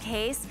hard shell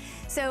case.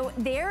 So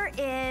there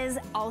is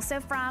also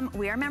from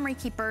We Are Memory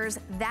Keepers.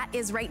 That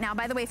is right now.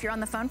 By the way, if you're on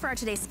the phone for our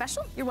today's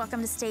special, you're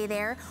welcome to stay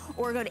there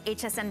or go to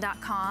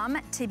hsn.com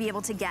to be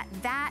able to get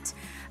that.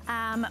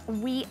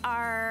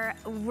 We're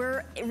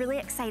really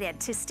excited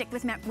to stick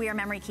with We Are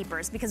Memory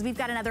Keepers because we've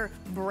got another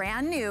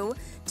brand new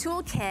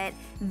toolkit.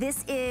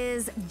 This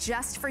is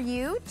just for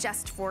you,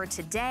 just for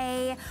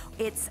today.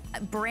 It's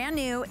brand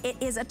new. It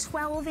is a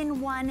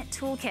 12-in-1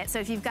 toolkit. So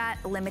if you've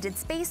got limited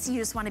space, you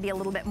just want to be a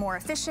little bit more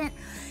efficient.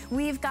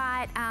 We've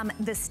got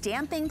the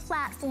stamping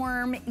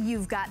platform.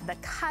 You've got the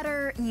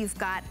cutter. You've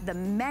got the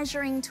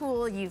measuring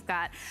tool. You've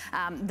got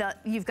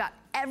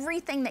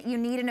everything that you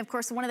need. And of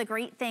course, one of the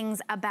great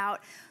things about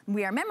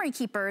We Are Memory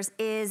Keepers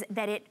is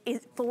that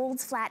it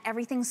folds flat,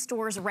 everything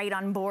stores right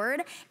on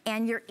board,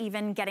 and you're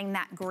even getting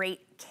that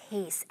great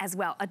case as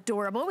well.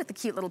 Adorable with the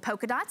cute little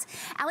polka dots.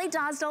 Allie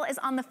Dosdell is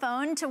on the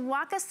phone to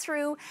walk us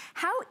through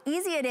how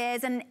easy it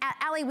is. And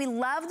Allie, we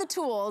love the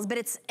tools, but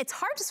it's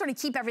hard to sort of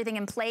keep everything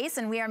in place,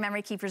 and We Are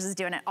Memory Keepers is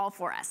doing it all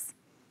for us.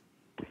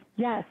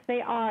 Yes,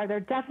 they are. They're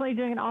definitely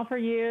doing it all for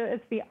you.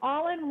 It's the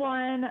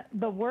all-in-one,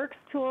 the Works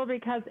tool,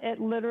 because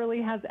it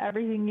literally has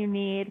everything you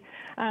need.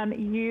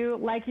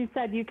 Like you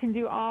said, you can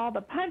do all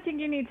the punching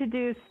you need to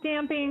do,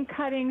 stamping,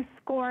 cutting,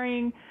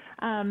 scoring,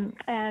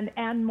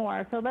 and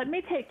more. So let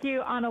me take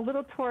you on a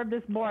little tour of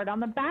this board.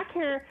 On the back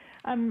here,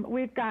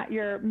 we've got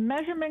your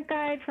measurement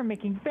guide for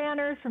making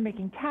banners, for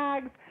making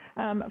tags,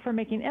 for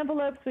making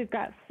envelopes. We've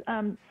got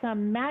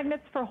some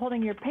magnets for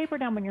holding your paper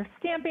down when you're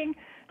stamping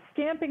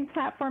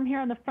platform here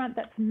on the front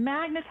that's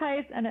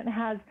magnetized, and it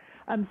has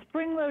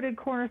spring-loaded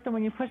corners, so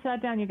when you push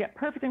that down, you get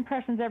perfect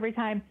impressions every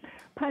time.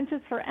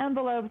 Punches for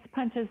envelopes,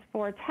 punches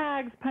for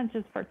tags,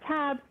 punches for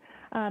tabs,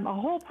 a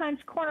hole punch,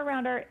 corner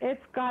rounder.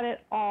 It's got it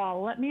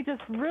all. Let me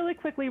just really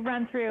quickly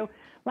run through.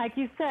 Like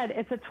you said,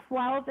 it's a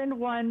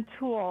 12-in-1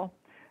 tool.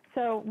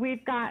 So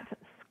we've got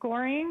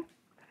scoring,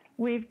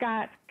 we've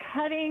got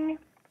cutting,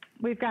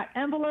 we've got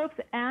envelopes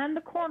and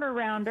the corner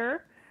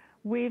rounder.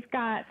 We've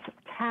got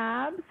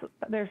tabs.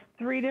 There's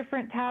 3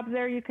 different tabs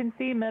there you can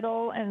see,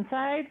 middle and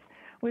sides.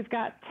 We've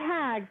got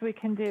tags. We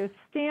can do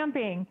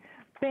stamping,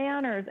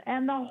 banners,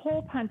 and the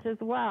hole punch as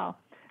well.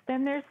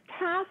 Then there's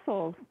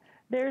tassels.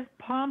 There's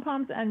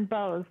pom-poms and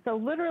bows. So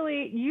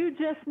literally, you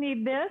just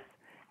need this,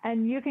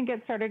 and you can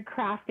get started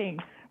crafting.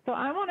 So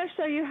I want to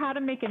show you how to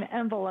make an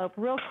envelope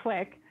real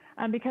quick,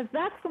 because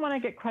that's the one I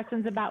get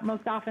questions about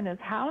most often is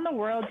how in the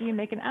world do you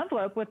make an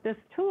envelope with this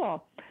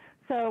tool?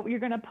 So you're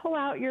going to pull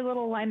out your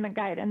little alignment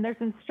guide, and there's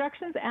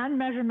instructions and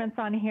measurements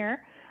on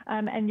here.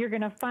 And you're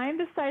going to find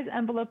the size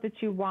envelope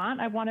that you want.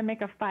 I want to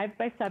make a 5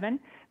 by 7.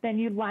 Then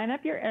you line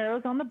up your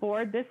arrows on the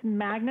board. This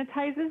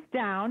magnetizes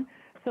down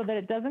so that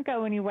it doesn't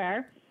go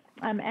anywhere.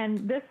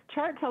 And this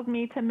chart tells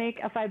me to make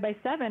a 5 by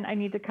 7, I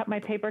need to cut my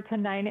paper to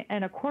 9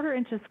 1/4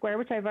 inches square,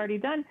 which I've already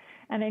done,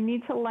 and I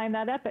need to line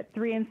that up at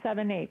 3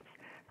 7/8.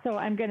 So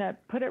I'm going to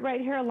put it right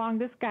here along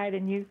this guide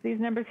and use these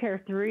numbers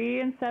here,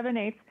 3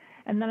 7/8.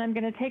 And then I'm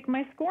going to take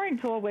my scoring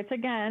tool, which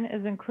again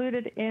is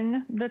included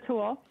in the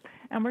tool,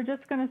 and we're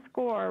just going to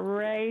score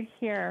right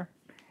here.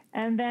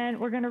 And then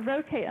we're going to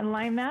rotate and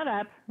line that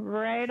up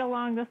right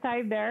along the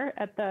side there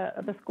at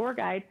the score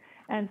guide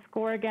and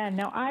score again.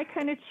 Now I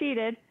kind of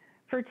cheated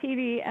for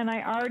TV, and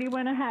I already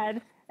went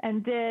ahead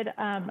and did,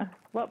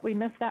 we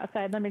missed that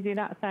side. Let me do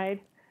that side.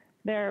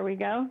 There we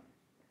go.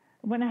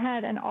 Went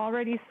ahead and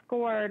already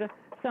scored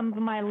some of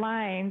my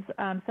lines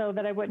so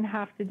that I wouldn't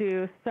have to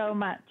do so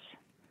much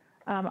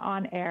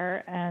on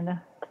air. And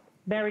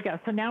there we go.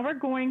 So now we're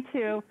going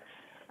to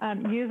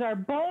use our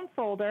bone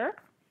folder,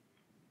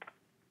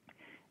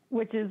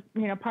 which is,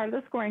 part of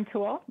the scoring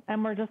tool,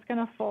 and we're just going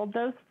to fold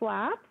those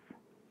flaps.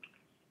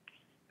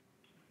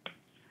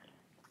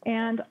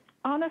 And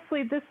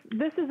honestly,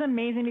 this is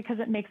amazing because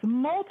it makes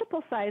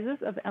multiple sizes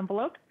of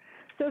envelopes.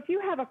 So if you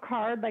have a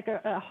card, like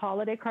a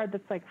holiday card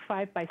that's like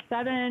 5 by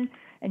 7,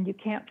 and you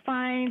can't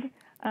find,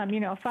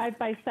 a 5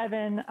 by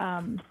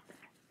 7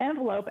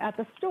 envelope at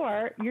the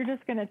store, you're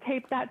just going to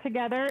tape that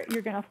together.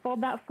 You're going to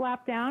fold that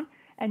flap down,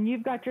 and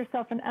you've got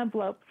yourself an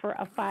envelope for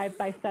a 5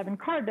 by 7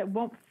 card that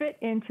won't fit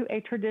into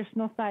a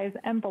traditional size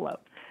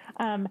envelope.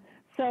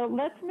 So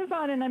let's move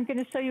on, and I'm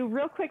going to show you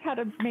real quick how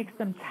to make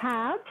some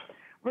tabs.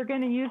 We're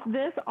going to use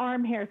this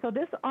arm here. So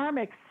this arm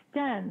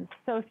extends.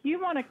 So if you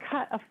want to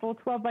cut a full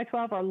 12 by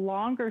 12 or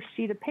longer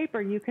sheet of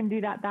paper, you can do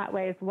that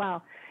way as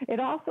well. It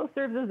also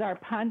serves as our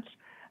punch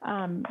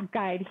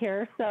guide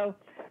here. So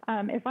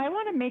if I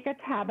want to make a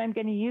tab, I'm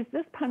going to use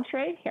this punch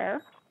right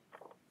here.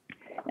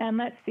 And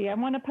let's see, I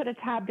want to put a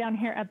tab down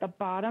here at the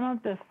bottom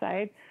of this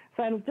side.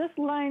 So I'll just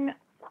line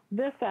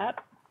this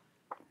up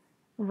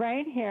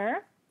right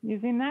here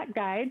using that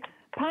guide.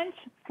 Punch,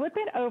 flip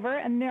it over,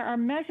 and there are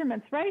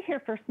measurements right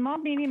here for small,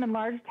 medium, and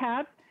large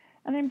tabs.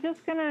 And I'm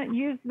just going to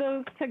use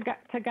those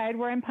to guide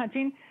where I'm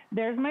punching.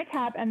 There's my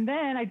tab, and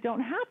then I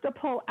don't have to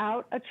pull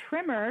out a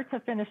trimmer to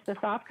finish this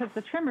off because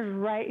the trimmer is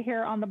right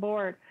here on the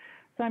board.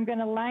 So I'm going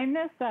to line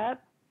this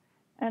up,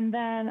 and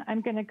then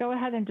I'm going to go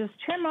ahead and just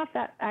trim off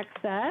that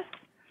excess.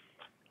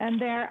 And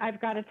there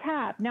I've got a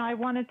tab. Now I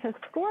wanted to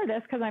score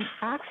this because I'm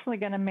actually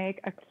going to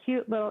make a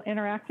cute little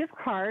interactive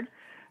card.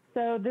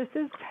 So this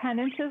is 10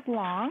 inches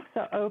long.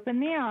 So open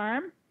the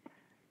arm,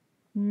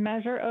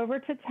 measure over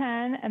to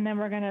 10, and then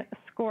we're going to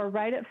score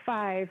right at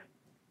 5.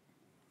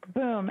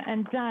 Boom,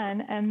 and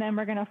done. And then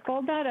we're going to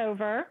fold that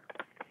over.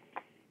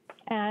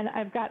 And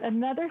I've got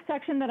another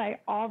section that I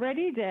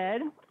already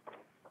did.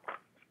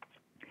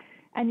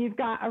 And you've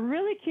got a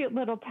really cute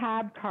little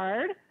tab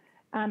card.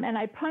 And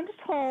I punched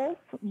holes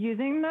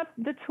using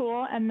the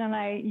tool, and then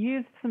I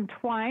used some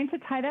twine to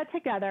tie that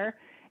together.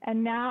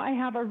 And now I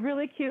have a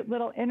really cute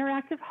little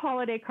interactive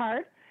holiday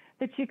card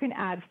that you can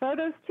add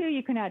photos to,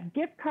 you can add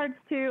gift cards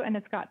to, and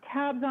it's got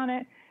tabs on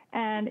it.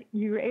 And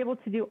you're able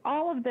to do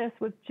all of this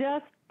with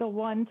just the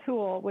one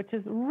tool, which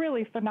is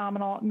really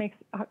phenomenal. It makes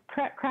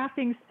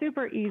crafting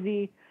super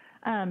easy.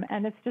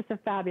 And it's just a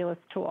fabulous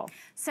tool.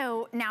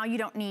 So now you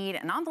don't need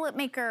an envelope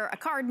maker, a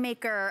card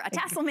maker, a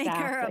tassel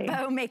maker, a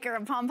bow maker,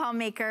 a pom-pom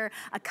maker,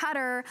 a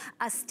cutter,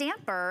 a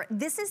stamper.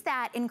 This is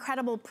that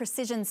incredible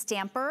precision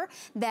stamper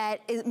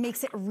that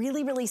makes it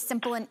really, really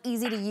simple and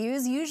easy to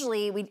use.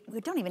 Usually, we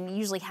don't even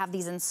usually have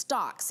these in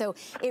stock. So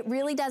it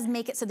really does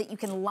make it so that you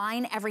can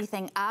line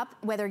everything up,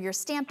 whether you're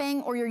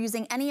stamping or you're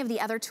using any of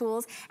the other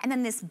tools. And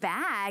then this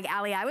bag,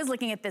 Allie, I was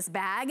looking at this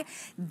bag.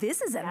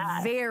 This is a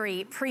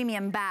very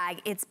premium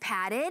bag. It's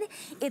padded.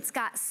 It's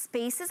got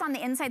spaces on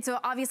the inside, so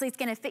obviously it's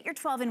gonna fit your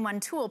 12-in-1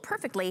 tool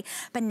perfectly,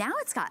 but now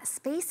it's got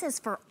spaces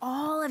for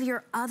all of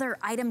your other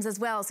items as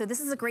well. So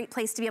this is a great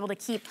place to be able to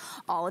keep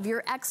all of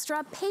your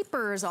extra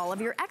papers, all of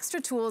your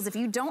extra tools. If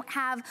you don't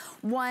have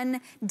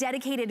one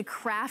dedicated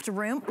craft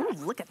room, ooh,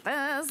 look at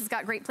this. It's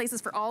got great places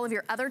for all of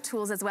your other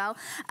tools as well.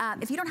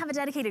 If you don't have a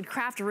dedicated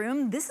craft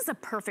room, this is a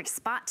perfect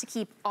spot to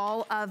keep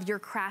all of your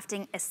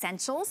crafting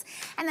essentials.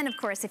 And then of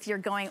course, if you're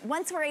going,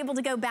 once we're able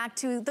to go back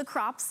to the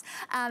crops,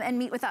 and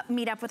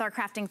meet up with our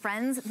crafting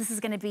friends, this is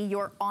gonna be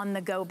your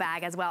on-the-go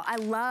bag as well. I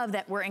love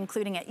that we're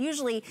including it.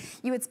 Usually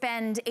you would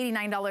spend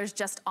 $89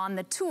 just on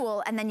the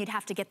tool, and then you'd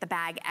have to get the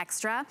bag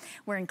extra.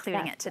 We're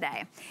including it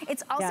today.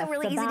 It's also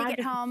really easy to get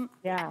home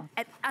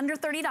at under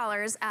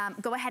 $30.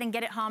 Go ahead and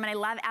get it home. And I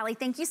love, Allie,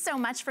 thank you so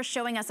much for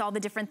showing us all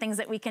the different things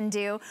that we can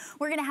do.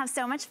 We're gonna have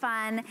so much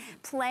fun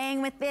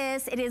playing with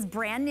this. It is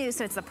brand new,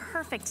 so it's the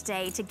perfect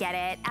day to get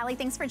it. Allie,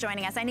 thanks for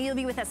joining us. I know you'll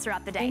be with us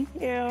throughout the day.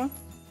 Thank you.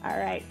 All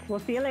right, we'll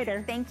see you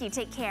later. Thank you,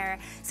 take care.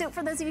 So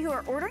for those of you who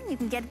are ordering, you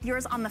can get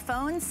yours on the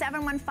phone,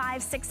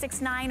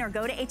 715-669, or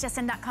go to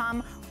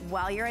hsn.com.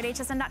 While you're at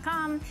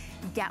hsn.com,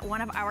 get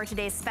one of our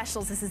today's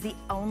specials. This is the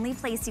only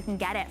place you can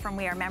get it from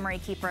We Are Memory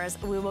Keepers.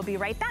 We will be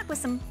right back with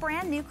some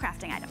brand new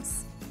crafting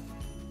items.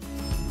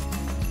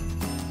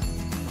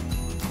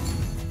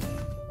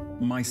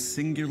 My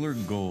singular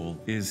goal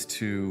is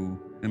to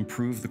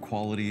improve the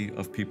quality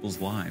of people's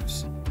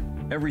lives.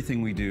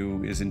 Everything we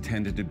do is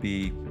intended to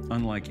be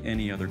unlike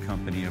any other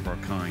company of our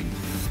kind.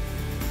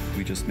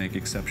 We just make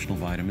exceptional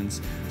vitamins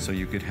so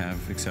you could have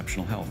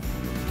exceptional health.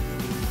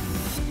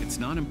 It's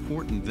not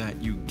important that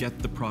you get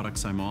the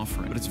products I'm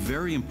offering, but it's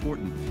very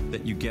important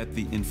that you get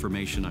the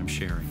information I'm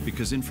sharing,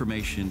 because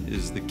information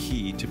is the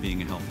key to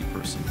being a healthy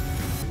person.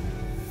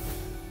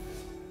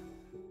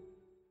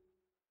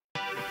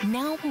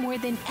 Now more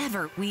than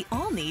ever, we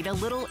all need a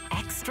little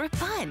extra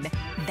fun.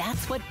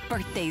 That's what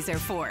birthdays are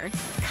for.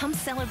 Come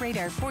celebrate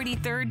our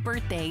 43rd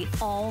birthday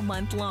all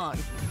month long.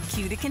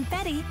 Cue the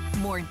confetti,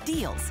 more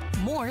deals,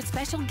 more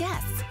special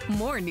guests,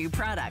 more new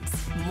products,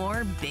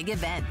 more big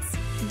events,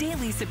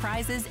 daily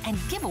surprises and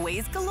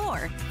giveaways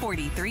galore,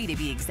 43 to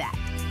be exact.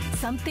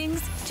 Some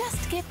things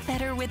just get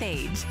better with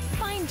age.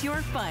 Find your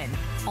fun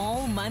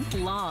all month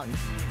long.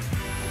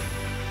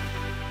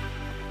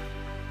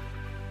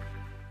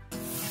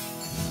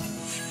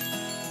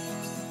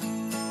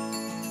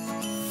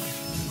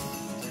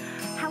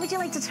 Would you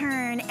like to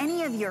turn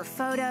any of your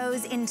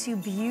photos into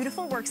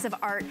beautiful works of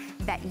art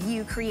that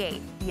you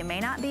create? You may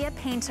not be a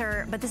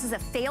painter, but this is a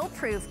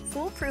fail-proof,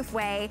 foolproof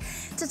way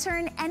to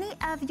turn any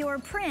of your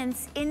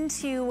prints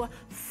into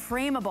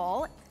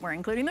frameable, we're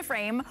including the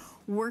frame,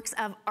 works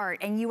of art,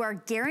 and you are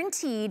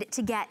guaranteed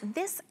to get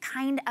this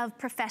kind of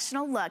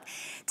professional look.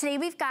 Today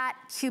we've got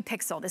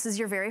QPixel. This is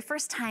your very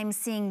first time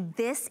seeing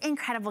this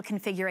incredible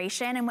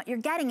configuration, and what you're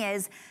getting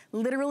is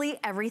literally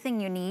everything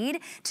you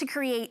need to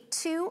create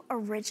 2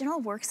 original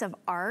works of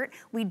art.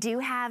 We do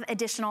have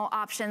additional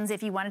options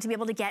if you wanted to be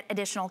able to get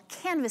additional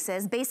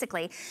canvases,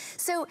 basically.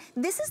 So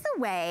this is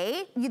the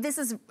way, this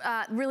is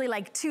really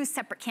like 2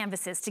 separate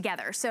canvases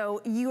together.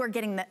 So you are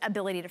getting the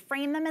ability to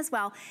frame them as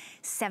well.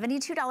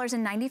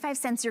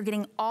 $72.95, you're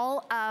getting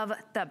all of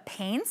the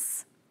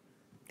paints.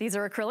 These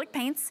are acrylic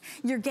paints.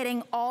 You're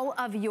getting all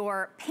of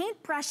your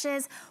paint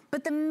brushes,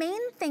 but the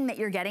main thing that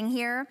you're getting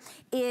here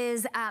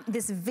is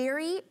this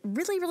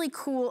really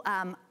cool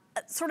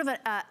sort of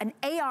an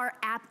AR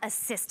app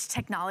assist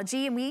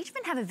technology, and we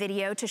even have a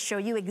video to show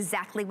you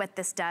exactly what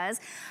this does.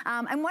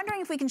 I'm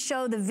wondering if we can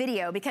show the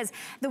video, because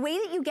the way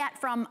that you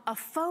get from a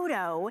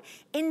photo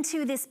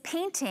into this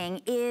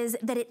painting is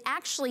that it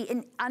actually,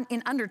 in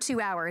under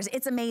 2 hours,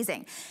 it's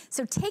amazing.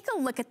 So take a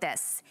look at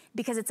this,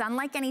 because it's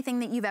unlike anything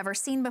that you've ever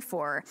seen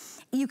before.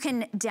 You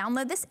can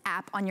download this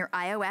app on your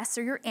iOS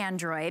or your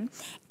Android,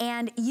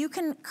 and you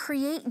can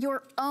create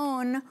your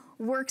own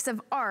works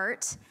of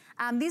art.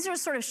 These are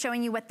sort of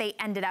showing you what they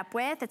ended up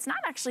with. It's not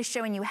actually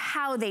showing you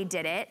how they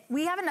did it.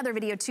 We have another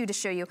video too to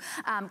show you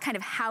kind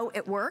of how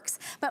it works.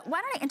 But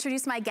why don't I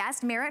introduce my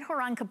guest, Merit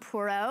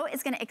Horan-Kapuro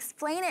is gonna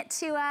explain it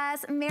to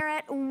us.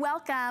 Merit,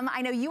 welcome.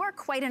 I know you are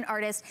quite an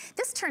artist.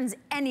 This turns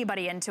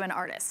anybody into an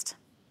artist.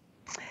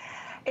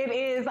 It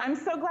is. I'm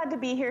so glad to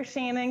be here,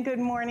 Shannon. Good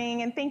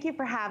morning, and thank you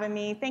for having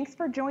me. Thanks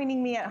for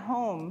joining me at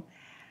home.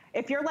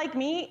 If you're like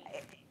me,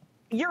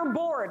 you're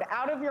bored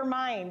out of your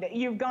mind.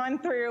 You've gone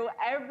through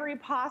every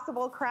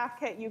possible craft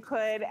kit you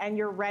could, and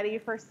you're ready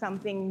for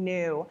something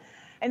new.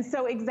 And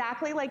so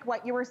exactly like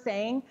what you were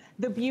saying,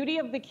 the beauty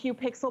of the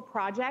QPixel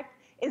project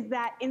is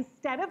that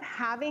instead of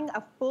having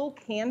a full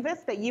canvas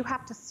that you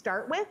have to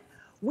start with,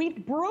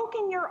 we've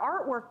broken your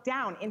artwork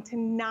down into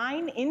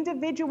 9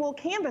 individual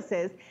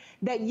canvases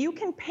that you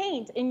can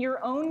paint in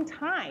your own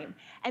time,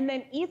 and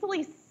then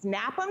easily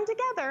snap them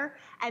together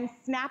and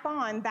snap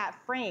on that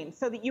frame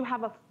so that you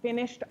have a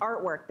finished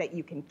artwork that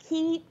you can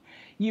keep,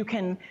 you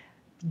can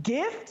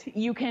gift,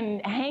 you can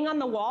hang on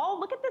the wall.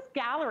 Look at this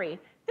gallery.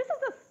 This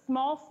is a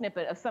small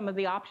snippet of some of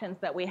the options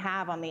that we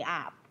have on the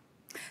app.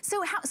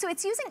 So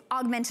it's using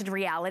augmented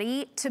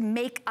reality to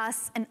make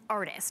us an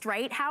artist,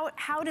 right?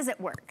 How does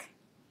it work?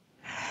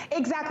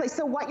 Exactly.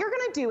 So what you're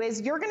going to do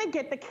is you're going to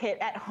get the kit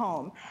at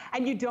home,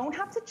 and you don't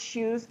have to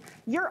choose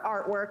your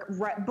artwork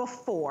right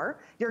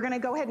before. You're going to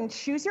go ahead and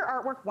choose your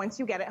artwork once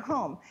you get it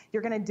home.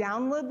 You're going to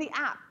download the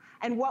app.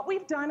 And what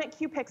we've done at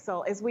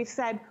QPixel is we've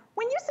said,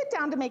 when you sit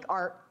down to make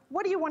art,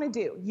 what do you want to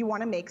do? You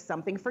want to make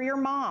something for your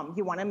mom.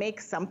 You want to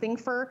make something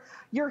for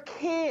your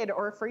kid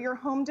or for your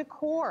home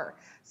decor.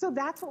 So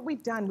that's what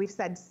we've done. We've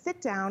said,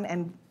 sit down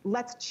and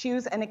let's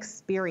choose an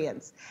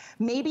experience.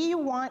 Maybe you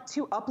want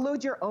to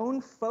upload your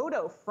own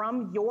photo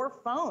from your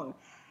phone.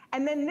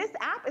 And then this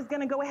app is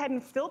going to go ahead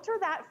and filter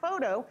that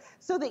photo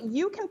so that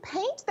you can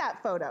paint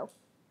that photo.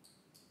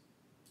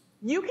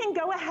 You can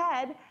go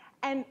ahead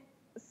and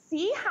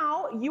see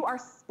how you are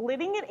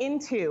splitting it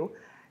into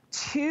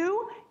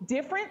 2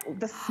 different,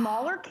 the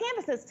smaller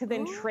canvases to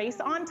then trace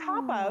on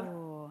top of.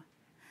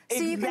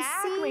 So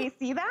exactly. You can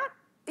see that?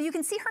 You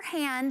can see her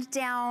hand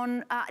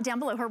down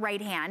below, her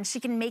right hand. She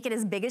can make it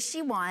as big as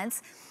she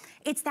wants.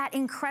 It's that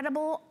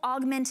incredible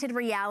augmented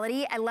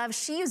reality. I love,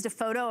 she used a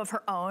photo of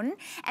her own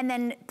and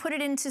then put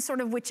it into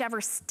sort of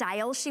whichever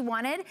style she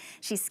wanted.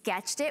 She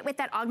sketched it with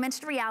that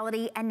augmented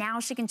reality, and now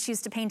she can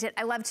choose to paint it.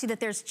 I love too that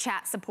there's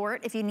chat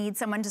support if you need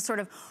someone to sort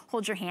of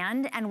hold your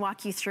hand and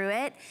walk you through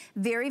it.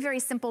 Very, very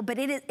simple, but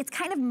it's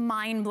kind of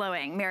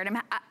mind-blowing, Merritt.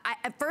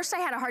 At first I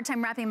had a hard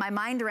time wrapping my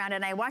mind around it,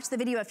 and I watched the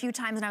video a few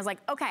times and I was like,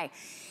 okay,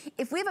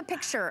 if we have a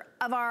picture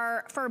of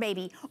our fur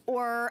baby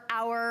or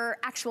our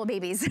actual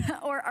babies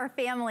or our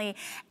family,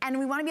 and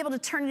we want to be able to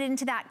turn it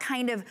into that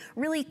kind of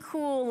really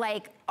cool,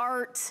 like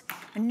art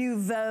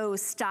nouveau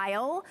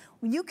style,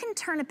 you can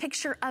turn a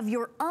picture of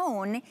your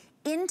own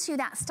into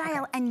that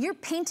style, and you're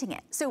painting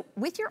it. So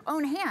with your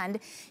own hand,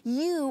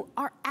 you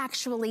are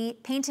actually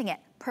painting it.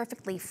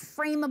 Perfectly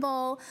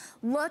frameable.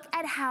 Look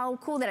at how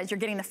cool that is. You're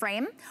getting the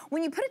frame.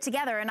 When you put it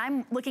together, and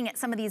I'm looking at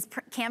some of these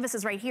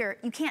canvases right here,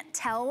 you can't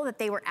tell that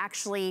they were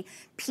actually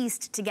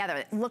pieced together.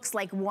 It looks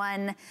like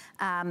one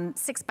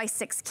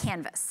 6x6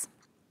 canvas.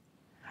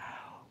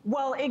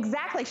 Well,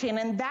 exactly,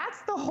 Shannon.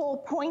 That's the whole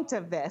point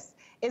of this,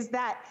 is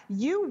that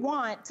you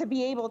want to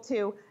be able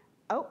to,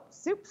 oh,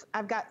 soups,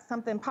 I've got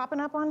something popping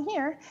up on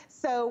here.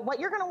 So what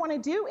you're gonna wanna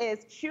do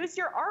is choose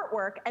your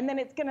artwork, and then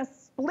it's gonna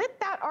split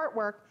that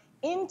artwork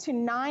into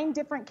 9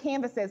 different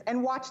canvases,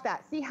 and watch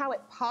that. See how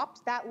it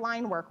popped that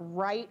line work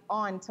right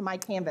onto my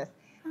canvas.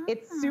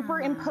 It's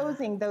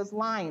superimposing those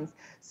lines.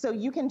 So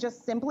you can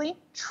just simply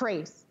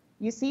trace.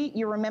 You see,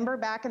 you remember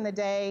back in the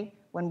day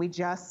when we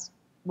just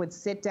would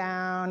sit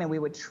down and we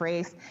would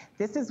trace.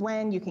 This is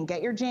when you can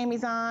get your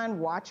jammies on,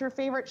 watch your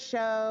favorite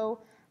show,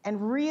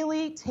 and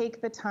really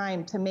take the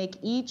time to make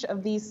each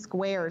of these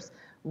squares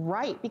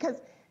right.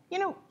 Because, you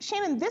know,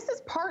 Shannon, this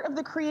is part of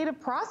the creative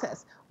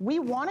process. We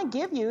want to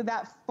give you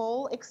that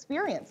full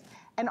experience.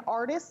 And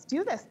artists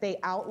do this. They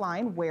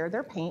outline where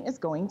their paint is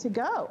going to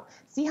go.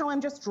 See how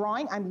I'm just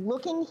drawing? I'm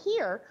looking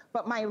here,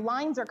 but my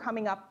lines are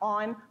coming up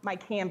on my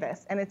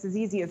canvas, and it's as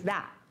easy as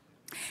that.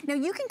 Now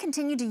you can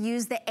continue to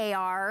use the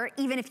AR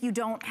even if you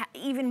don't,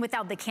 even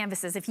without the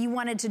canvases. If you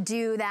wanted to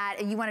do that,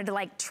 and you wanted to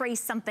like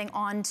trace something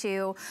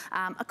onto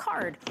a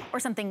card or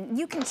something,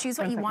 you can choose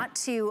what you want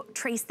to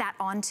trace that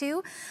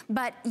onto.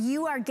 But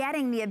you are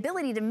getting the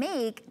ability to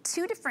make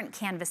 2 different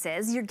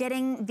canvases. You're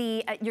getting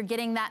the, you're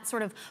getting that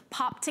sort of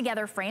pop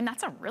together frame.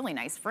 That's a really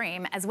nice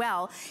frame as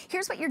well.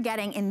 Here's what you're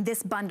getting in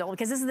this bundle,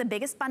 because this is the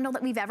biggest bundle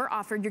that we've ever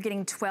offered. You're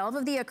getting 12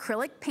 of the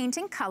acrylic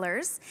painting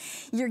colors.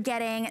 You're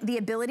getting the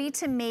ability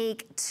to make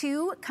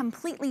 2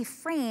 completely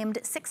framed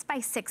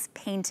 6x6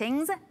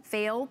 paintings,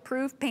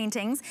 fail-proof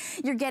paintings.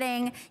 You're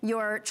getting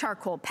your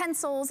charcoal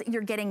pencils,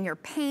 you're getting your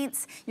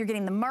paints, you're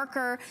getting the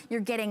marker, you're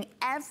getting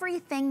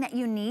everything that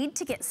you need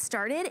to get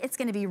started. It's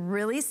gonna be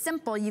really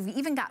simple. You've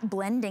even got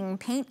blending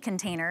paint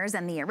containers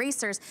and the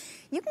erasers.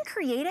 You can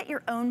create at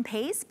your own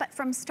pace, but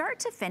from start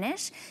to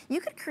finish,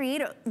 you could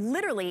create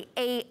literally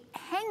a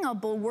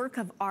hangable work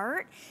of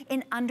art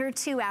in under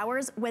 2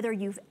 hours, whether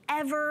you've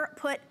ever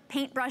put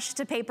paintbrush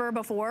to paper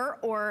before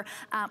or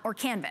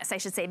canvas, I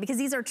should say, because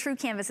these are true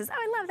canvases. Oh,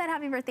 I love that.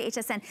 Happy birthday,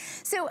 HSN.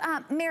 So,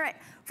 Merritt,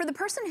 for the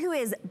person who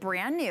is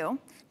brand new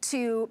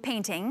to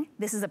painting,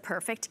 this is a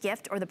perfect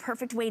gift or the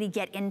perfect way to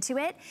get into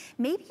it.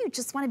 Maybe you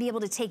just want to be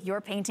able to take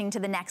your painting to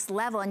the next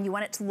level, and you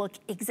want it to look,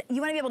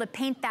 you want to be able to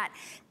paint that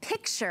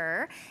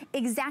picture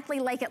exactly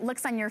like it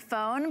looks on your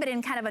phone, but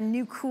in kind of a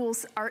new cool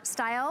art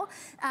style.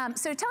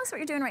 So tell us what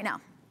you're doing right now.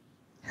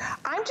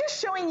 I'm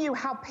just showing you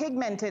how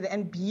pigmented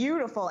and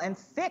beautiful and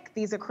thick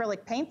these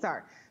acrylic paints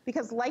are,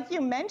 because like you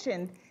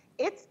mentioned,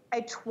 it's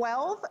a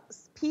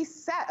 12-piece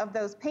set of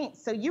those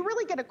paints. So you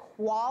really get a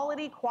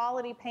quality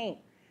paint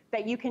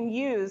that you can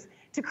use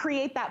to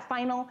create that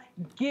final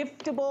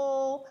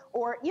giftable,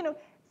 or, you know,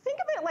 think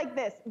of it like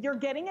this. You're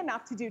getting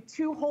enough to do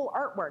 2 whole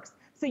artworks.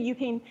 So you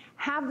can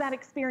have that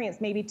experience.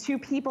 Maybe 2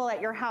 people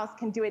at your house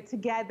can do it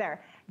together.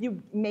 You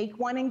make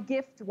one and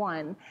gift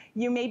one.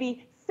 You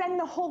maybe send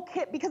the whole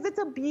kit, because it's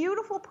a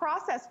beautiful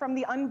process from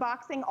the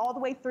unboxing all the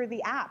way through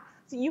the app.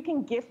 So you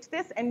can gift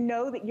this and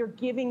know that you're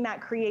giving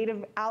that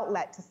creative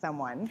outlet to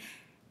someone.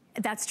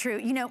 That's true.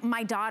 You know,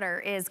 my daughter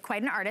is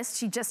quite an artist.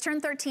 She just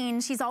turned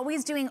 13. She's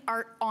always doing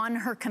art on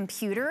her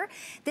computer.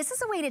 This is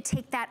a way to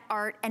take that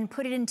art and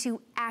put it into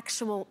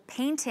actual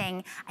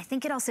painting. I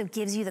think it also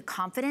gives you the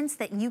confidence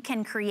that you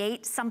can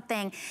create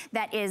something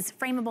that is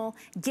frameable,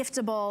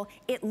 giftable.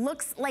 It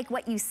looks like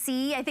what you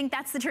see. I think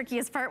that's the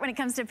trickiest part when it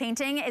comes to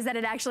painting, is that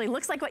it actually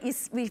looks like what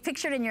we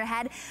pictured in your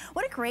head.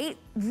 What a great,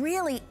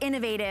 really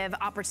innovative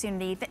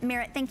opportunity.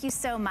 Merritt, thank you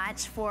so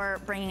much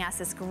for bringing us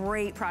this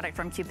great product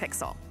from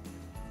QPixel.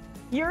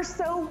 You're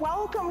so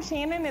welcome,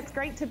 Shannon. It's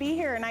great to be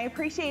here, and I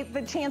appreciate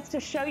the chance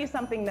to show you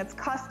something that's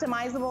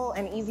customizable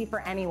and easy for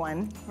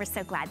anyone. We're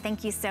so glad.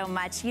 Thank you so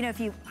much. You know, if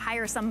you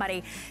hire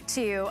somebody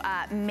to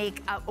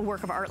make a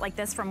work of art like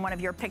this from one of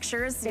your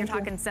pictures, you're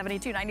talking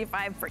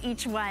 $72.95 for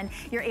each one.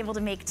 You're able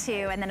to make 2,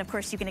 and then of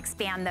course you can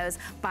expand those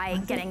by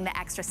getting the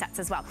extra sets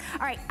as well.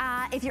 All right,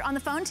 if you're on the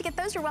phone to get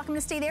those, you're welcome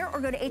to stay there or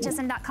go to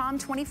hsn.com,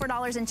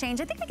 $24 and change.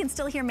 I think we can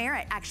still hear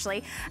Merritt,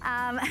 actually.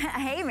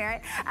 Hey,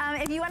 Merritt.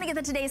 If you want to get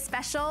the Today's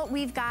Special, we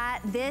we've got,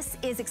 this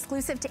is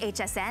exclusive to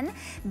HSN.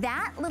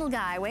 That little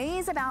guy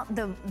weighs about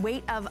the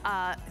weight of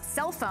a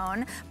cell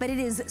phone, but it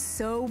is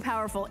so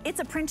powerful. It's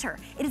a printer.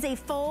 It is a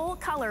full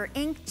color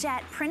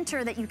inkjet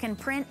printer that you can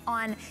print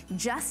on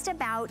just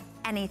about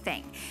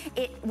anything.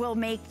 It will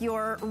make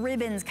your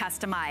ribbons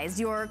customized,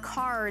 your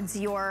cards,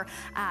 your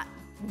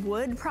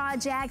wood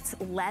projects,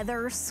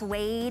 leather,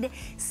 suede.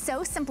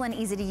 So simple and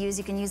easy to use.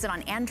 You can use it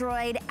on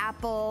Android,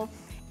 Apple.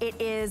 It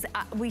is,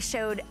 we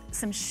showed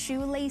some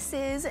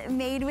shoelaces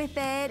made with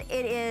it.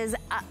 It is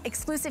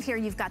exclusive here.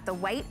 You've got the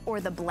white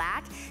or the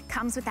black.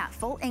 Comes with that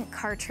full ink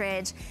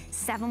cartridge.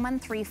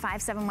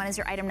 713571 is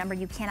your item number.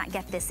 You cannot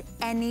get this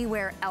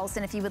anywhere else.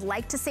 And if you would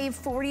like to save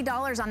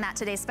 $40 on that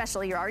today's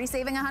special, you're already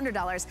saving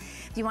 $100.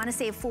 If you want to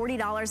save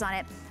 $40 on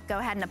it, go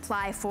ahead and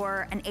apply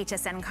for an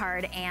HSN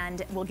card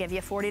and we'll give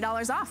you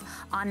 $40 off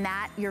on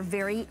that, your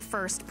very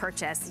first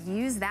purchase.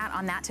 Use that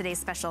on that today's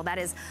special. That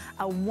is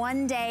a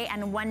 1 day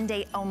and 1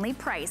 day only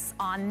price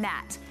on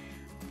that.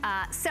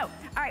 All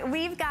right,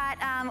 we've got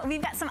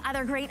some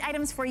other great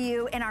items for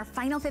you in our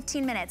final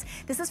 15 minutes.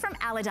 This is from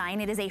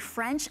Aladdin. It is a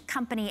French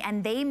company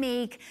and they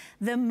make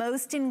the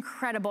most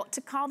incredible, to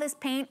call this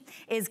paint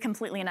is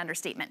completely an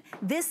understatement.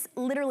 This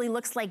literally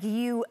looks like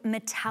you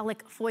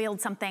metallic foiled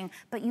something,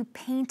 but you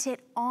paint it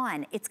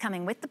on. It's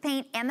coming with the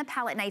paint and the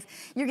palette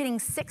knife. You're getting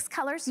 6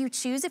 colors. You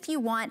choose if you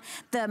want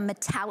the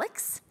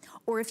metallics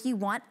or if you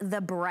want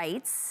the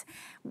brights.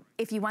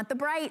 If you want the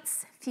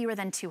brights, fewer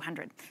than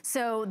 200.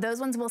 So those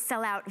ones will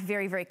sell out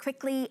very, very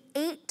quickly.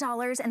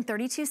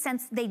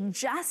 $8.32. They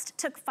just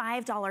took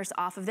 $5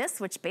 off of this,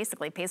 which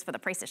basically pays for the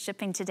price of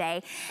shipping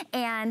today.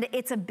 And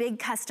it's a big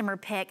customer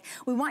pick.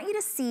 We want you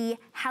to see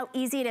how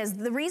easy it is.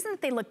 The reason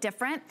that they look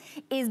different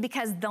is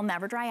because they'll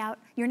never dry out.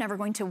 You're never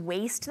going to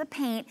waste the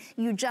paint.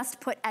 You just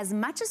put as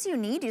much as you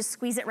need. You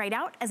squeeze it right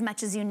out as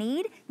much as you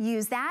need.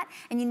 Use that,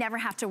 and you never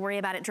have to worry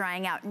about it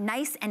drying out.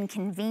 Nice and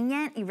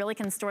convenient. You really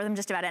can store them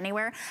just about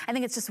anywhere. I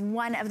think it's just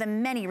one of the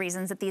many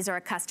reasons that these are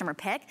a customer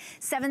pick.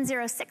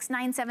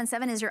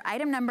 706977 is your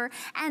item number,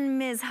 and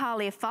Ms.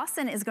 Holly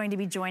Fossen is going to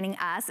be joining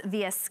us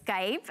via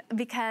Skype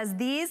because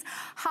these,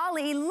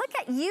 Holly, look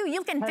at you. You're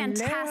looking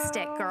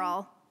fantastic,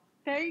 girl.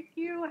 Thank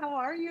you. How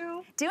are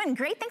you? Doing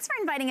great. Thanks for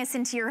inviting us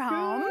into your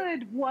home.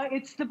 Good. Well,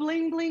 it's the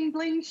Bling Bling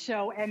Bling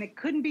show, and it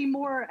couldn't be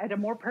at a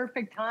more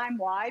perfect time.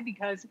 Why?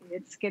 Because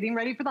it's getting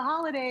ready for the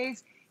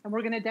holidays, and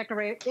we're going to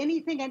decorate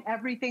anything and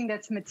everything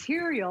that's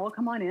material.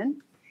 Come on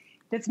in.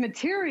 That's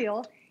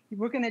material.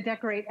 We're going to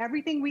decorate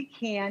everything we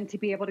can to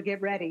be able to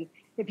get ready.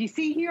 If you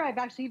see here, I've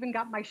actually even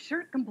got my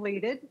shirt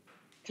completed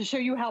to show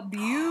you how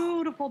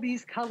beautiful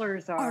these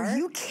colors are. Are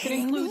you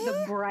kidding me? It includes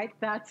the bright,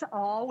 that's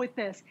all with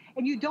this.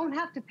 And you don't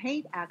have to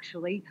paint,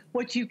 actually.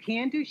 What you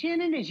can do,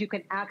 Shannon, is you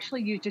can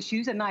actually just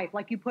use a knife.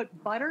 Like you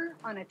put butter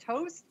on a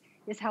toast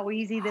is how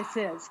easy this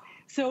is.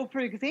 So, for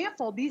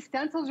example, these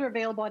stencils are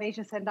available on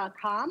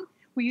hsn.com.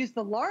 We use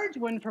the large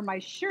one for my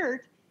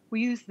shirt. We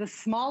use the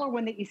smaller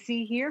one that you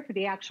see here for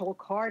the actual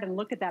card, and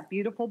look at that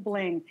beautiful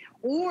bling.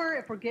 Or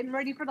if we're getting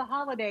ready for the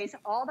holidays,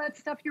 all that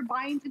stuff you're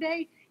buying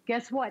today,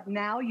 guess what?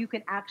 Now you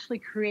can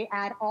actually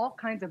add all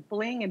kinds of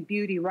bling and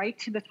beauty right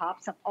to the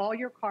tops of all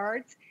your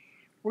cards.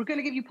 We're going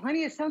to give you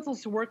plenty of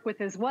stencils to work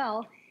with as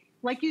well.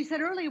 Like you said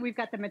earlier, we've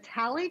got the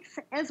metallics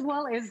as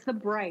well as the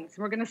brights.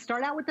 We're going to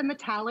start out with the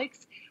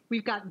metallics.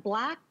 We've got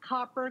black,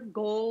 copper,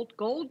 gold,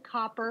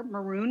 copper,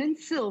 maroon, and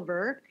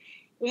silver.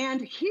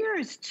 And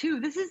here's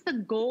this is the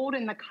gold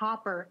and the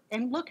copper.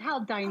 And look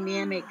how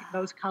dynamic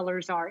those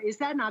colors are. Is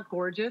that not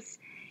gorgeous?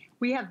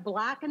 We have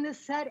black in this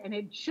set, and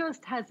it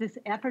just has this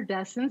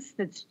effervescence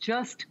that's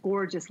just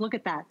gorgeous. Look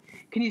at that.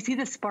 Can you see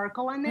the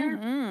sparkle on there?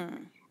 Mm-hmm.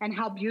 And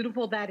how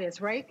beautiful that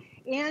is, right?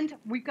 And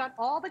we've got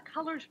all the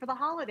colors for the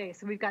holidays.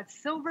 So we've got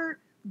silver,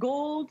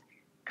 gold,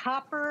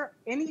 copper,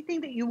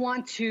 anything that you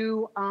want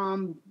to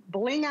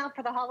bling out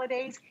for the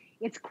holidays.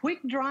 It's quick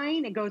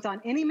drying. It goes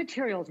on any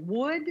materials,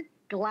 wood,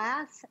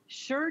 glass,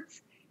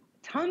 shirts,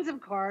 tons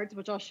of cards,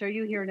 which I'll show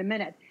you here in a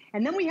minute.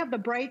 And then we have the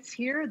brights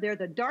here. They're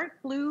the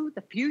dark blue,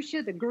 the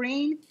fuchsia, the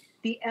green,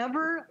 the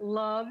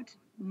ever-loved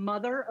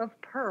mother of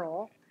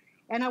pearl.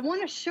 And I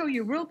want to show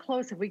you real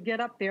close if we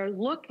get up there.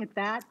 Look at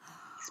that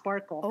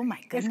sparkle. Oh,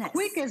 my goodness. As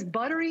quick as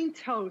buttering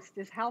toast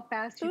is how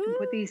fast you can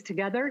put these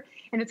together.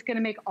 And it's going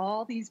to make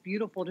all these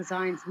beautiful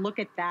designs. Look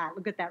at that.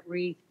 Look at that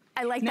wreath.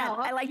 I like that.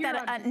 I like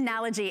that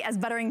analogy as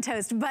buttering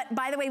toast. But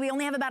by the way, we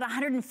only have about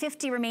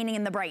 150 remaining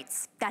in the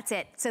brights. That's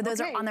it. So those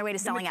are on their way to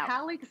selling out.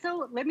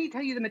 So let me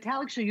tell you, the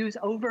metallics you'll use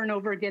over and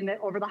over again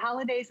over the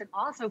holidays, and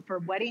also for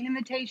wedding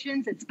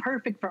invitations. It's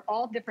perfect for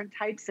all different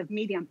types of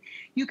medium.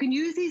 You can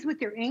use these with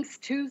your inks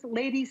too,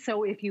 ladies.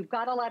 So if you've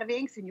got a lot of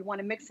inks and you want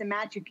to mix and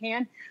match, you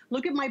can.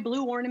 Look at my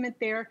blue ornament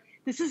there.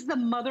 This is the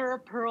mother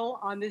of pearl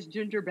on this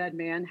gingerbread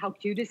man. How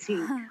cute is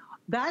he?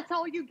 That's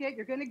all you get.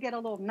 You're going to get a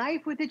little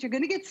knife with it. You're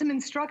going to get some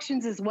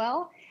instructions as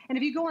well. And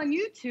if you go on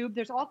YouTube,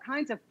 there's all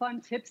kinds of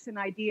fun tips and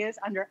ideas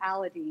under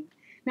Aladdin.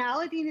 Now,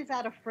 Aladdin is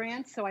out of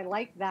France, so I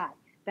like that.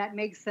 That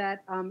makes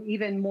that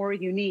even more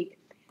unique.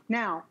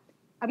 Now,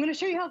 I'm going to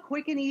show you how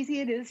quick and easy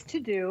it is to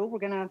do. We're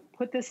going to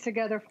put this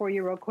together for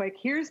you real quick.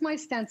 Here's my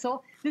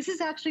stencil. This is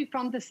actually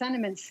from the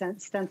Sentiment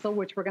stencil,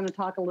 which we're going to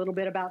talk a little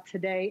bit about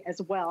today as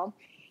well.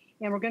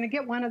 And we're going to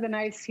get one of the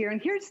knives here.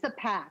 And here's the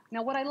pack.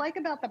 Now, what I like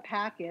about the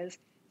pack is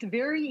it's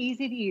very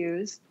easy to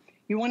use.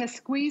 You want to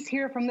squeeze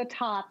here from the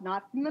top,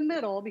 not from the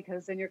middle,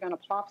 because then you're going to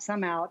plop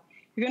some out.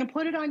 You're going to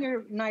put it on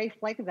your knife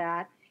like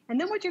that. And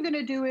then what you're going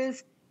to do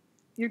is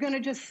you're going to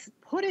just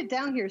put it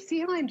down here.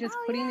 See how I'm just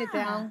putting it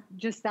down?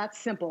 Just that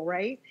simple,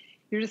 right?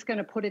 You're just going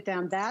to put it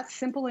down. That's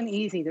simple and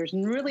easy. There's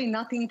really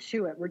nothing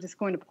to it. We're just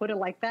going to put it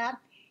like that.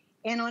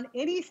 And on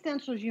any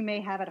stencils you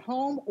may have at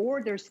home,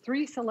 or there's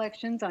 3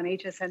 selections on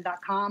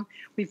hsn.com.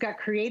 We've got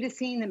Create a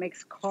Scene that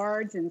makes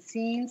cards and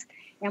scenes.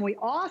 And we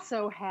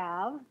also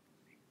have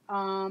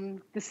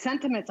the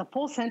Sentiments, a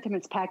full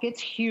Sentiments pack. It's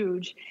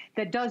huge.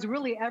 That does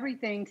really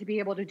everything to be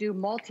able to do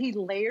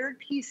multi-layered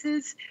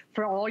pieces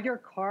for all your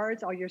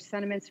cards, all your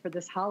sentiments for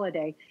this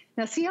holiday.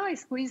 Now, see how I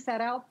squeezed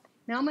that out?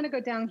 Now I'm going to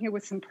go down here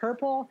with some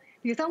purple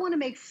because I want to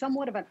make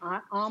somewhat of an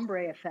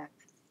ombre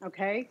effect.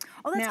 Okay.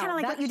 Oh, that's kind of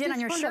like what you did on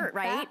your shirt,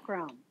 right?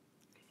 Background.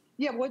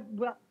 Yeah.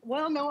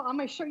 Well, no, on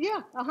my shirt.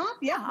 Yeah.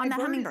 Yeah. On the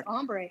hummingbird.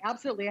 Ombre.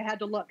 Absolutely. I had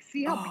to look.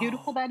 See how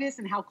beautiful that is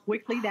and how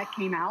quickly that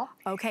came out.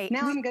 Okay.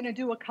 Now I'm going to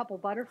do a couple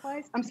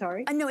butterflies. I'm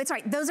sorry. No, it's all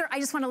right. Those are, I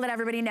just want to let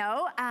everybody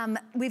know,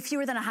 we have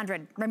fewer than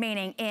 100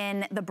 remaining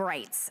in the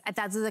brights.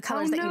 Those are the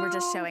colors that you were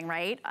just showing,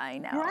 right? I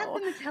know. Grab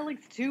the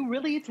metallics too.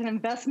 Really, it's an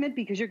investment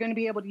because you're going to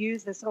be able to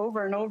use this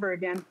over and over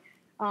again.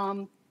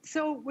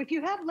 So if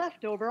you have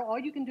leftover, all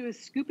you can do is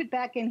scoop it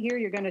back in here.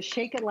 You're going to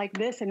shake it like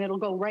this, and it'll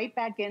go right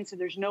back in, so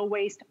there's no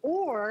waste.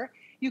 Or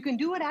you can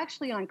do it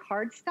actually on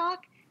cardstock.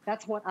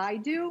 That's what I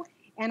do.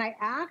 And I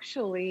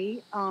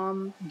actually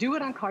do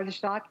it on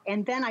cardstock,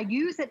 and then I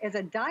use it as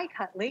a die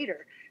cut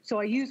later. So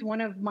I use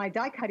one of my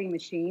die cutting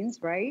machines,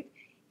 right?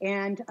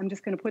 And I'm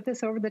just going to put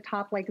this over the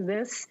top like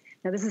this.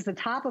 Now, this is the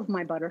top of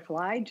my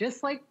butterfly,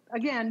 just like,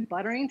 again,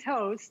 buttering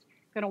toast.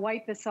 Going to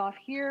wipe this off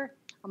here.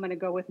 I'm going to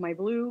go with my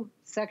blue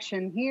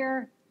section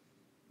here.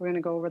 We're going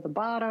to go over the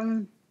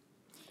bottom.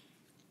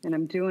 And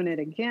I'm doing it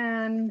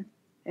again.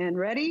 And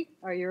ready?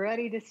 Are you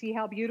ready to see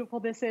how beautiful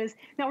this is?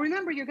 Now,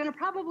 remember, you're going to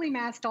probably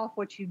mask off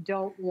what you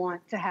don't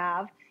want to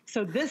have.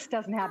 So this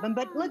doesn't happen.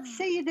 But let's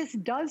say this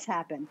does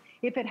happen.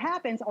 If it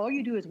happens, all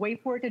you do is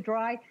wait for it to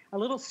dry, a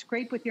little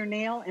scrape with your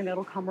nail, and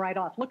it'll come right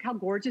off. Look how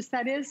gorgeous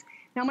that is.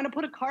 Now, I'm going to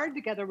put a card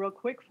together real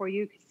quick for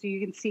you so you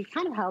can see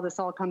kind of how this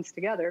all comes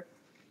together.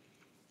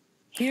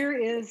 Here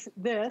is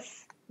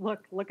this.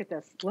 Look at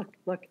this. Look.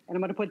 And I'm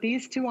going to put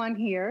these 2 on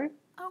here.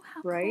 Oh,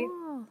 how right?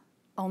 cool.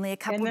 Only a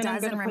couple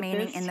dozen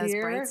remaining in those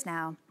braids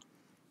now.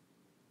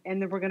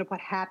 And then we're going to put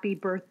happy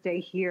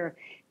birthday here.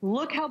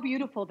 Look how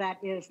beautiful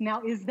that is.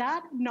 Now, is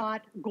that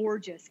not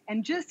gorgeous?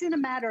 And just in a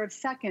matter of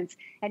seconds,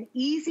 an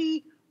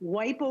easy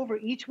wipe over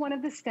each one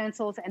of the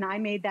stencils, and I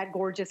made that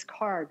gorgeous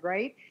card,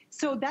 right?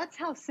 So that's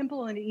how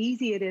simple and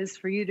easy it is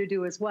for you to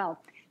do as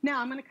well. Now,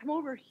 I'm going to come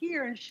over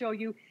here and show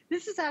you,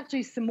 this is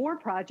actually some more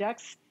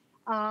projects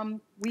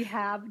we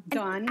have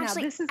done.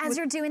 Actually, now, this is as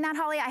you're doing that,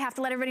 Holly, I have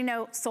to let everybody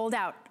know, sold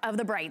out of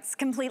the brights.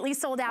 Completely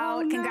sold out.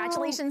 Oh, no.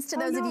 Congratulations to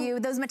those of you.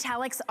 Those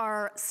metallics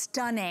are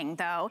stunning,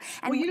 though.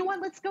 And well, you know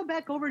what? Let's go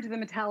back over to the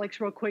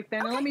metallics real quick then.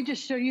 Okay. And let me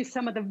just show you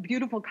some of the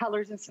beautiful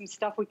colors and some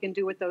stuff we can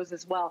do with those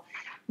as well.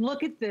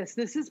 Look at this.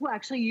 This is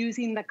actually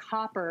using the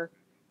copper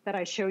that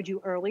I showed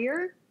you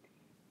earlier.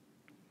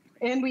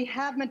 And we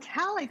have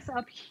metallics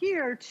up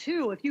here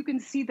too. If you can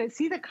see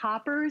the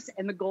coppers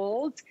and the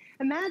golds,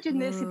 imagine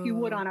this if you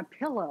would on a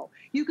pillow.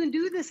 You can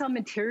do this on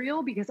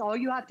material because all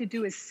you have to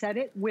do is set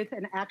it with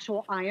an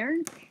actual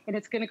iron and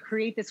it's going to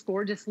create this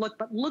gorgeous look.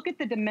 But look at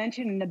the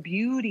dimension and the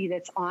beauty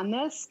that's on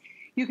this.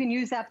 You can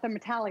use that for the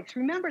metallics.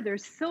 Remember,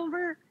 there's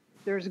silver,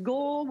 there's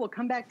gold. We'll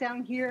come back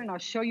down here and I'll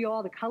show you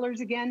all the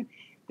colors again.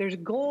 There's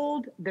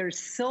gold, there's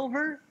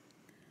silver.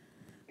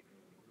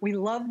 We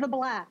love the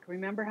black.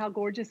 Remember how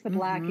gorgeous the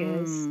black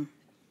is.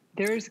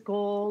 There's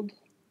gold.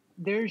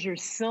 There's your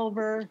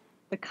silver.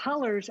 The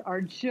colors are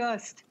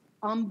just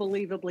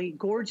unbelievably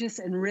gorgeous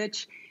and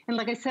rich. And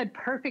like I said,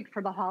 perfect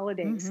for the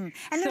holidays. And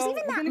there's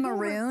even that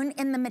maroon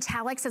in the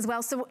metallics as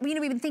well. So, you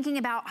know, we've been thinking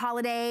about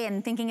holiday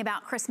and thinking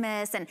about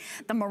Christmas and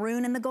the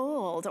maroon and the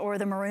gold or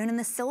the maroon and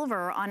the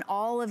silver on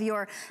all of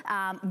your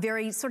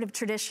very sort of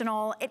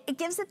traditional, it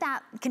gives it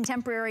that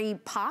contemporary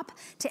pop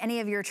to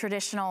any of your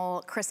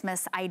traditional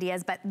Christmas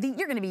ideas, but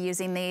you're gonna be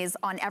using these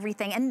on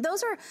everything. And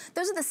those are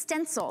the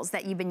stencils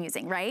that you've been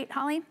using, right,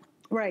 Holly?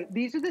 Right,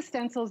 these are the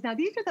stencils. Now,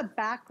 these are the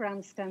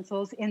background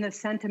stencils in the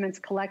Sentiments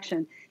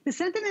collection. The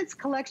Sentiments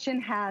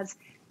collection has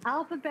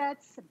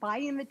alphabets, by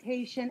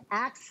invitation,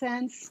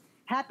 accents,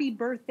 happy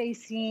birthday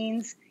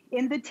scenes,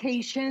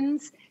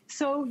 invitations.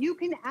 So you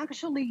can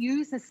actually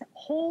use this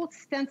whole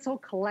stencil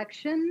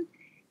collection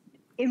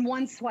in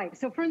one swipe.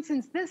 So for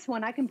instance, this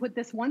one, I can put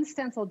this one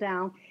stencil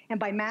down, and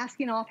by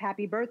masking off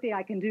happy birthday,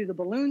 I can do the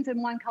balloons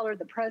in one color,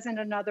 the present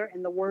another,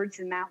 and the words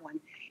in that one.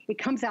 It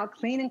comes out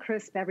clean and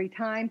crisp every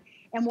time.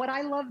 And what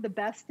I love the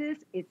best is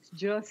it's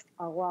just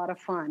a lot of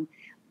fun.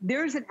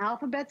 There's an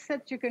alphabet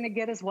set you're going to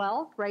get as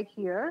well right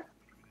here.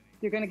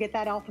 You're going to get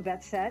that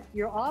alphabet set.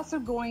 You're also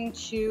going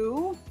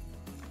to,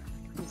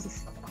 this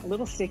is a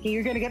little sticky,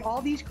 you're going to get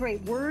all these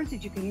great words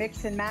that you can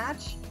mix and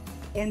match.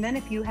 And then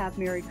if you have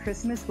Merry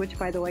Christmas, which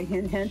by the way,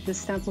 hint, hint, the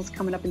stencil's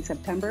coming up in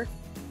September,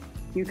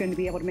 you're going to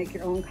be able to make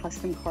your own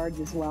custom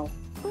cards as well.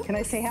 Ooh, can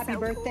I say happy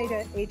birthday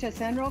to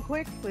HSN real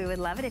quick? We would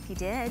love it if you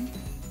did.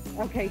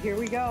 Okay, here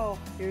we go.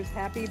 Here's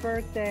happy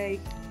birthday,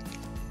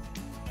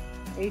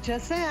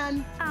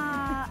 HSN.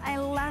 I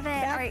love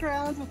it.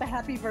 Backgrounds with a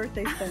happy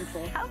birthday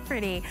stencil. How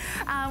pretty.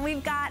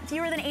 We've got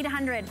fewer than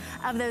 800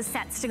 of those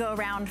sets to go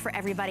around for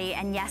everybody.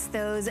 And yes,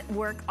 those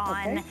work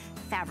on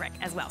fabric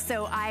as well.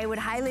 So I would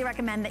highly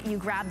recommend that you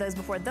grab those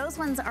before those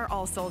ones are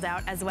all sold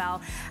out as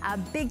well. A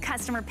big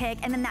customer pick.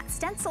 And then that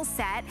stencil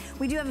set,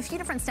 we do have a few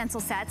different stencil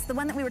sets. The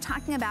one that we were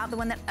talking about, the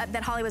one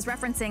that Holly was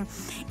referencing,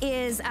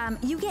 is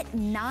you get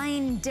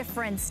 9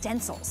 different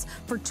stencils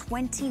for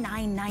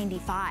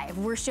 $29.95.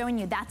 We're showing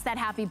you, that's that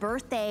happy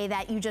birthday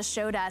that you just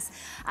showed us.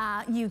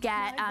 You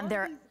get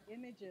their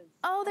images.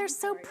 Oh, they're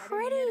so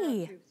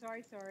pretty.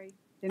 Sorry.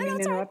 Didn't mean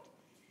to interrupt.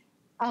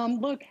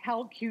 Look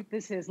how cute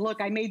this is. Look,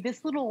 I made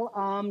this little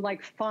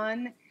like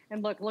fun,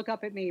 and look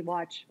up at me.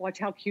 Watch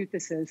how cute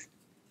this is.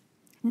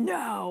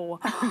 No,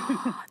 that's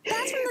from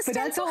the stencil.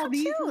 That's all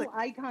these little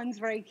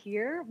icons right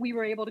here. We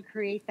were able to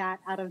create that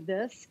out of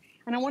this,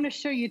 and I want to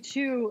show you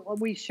too.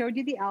 We showed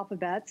you the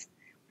alphabets.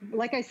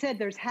 Like I said,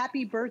 there's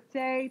happy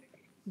birthday.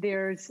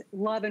 There's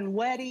love and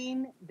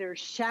wedding, there's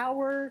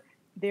shower,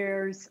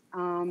 there's,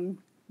 let me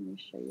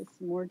show you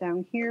some more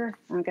down here.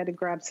 I've got to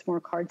grab some more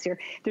cards here.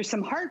 There's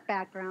some heart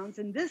backgrounds,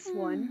 and this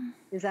one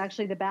is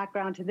actually the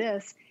background to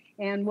this.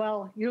 And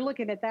while you're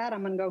looking at that,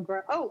 I'm going to go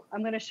grab, I'm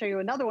going to show you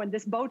another one.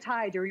 This bow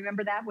tie, do you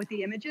remember that with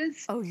the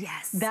images? Oh,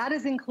 yes. That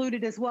is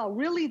included as well.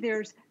 Really,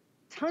 there's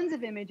tons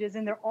of images,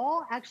 and they're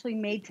all actually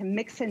made to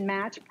mix and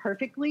match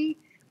perfectly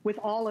with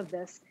all of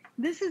this.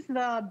 This is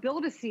the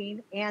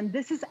Build-A-Scene, and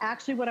this is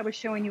actually what I was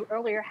showing you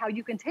earlier, how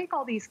you can take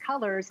all these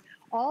colors,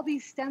 all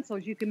these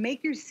stencils, you can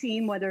make your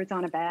scene, whether it's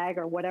on a bag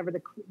or whatever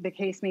the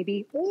case may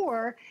be,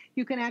 or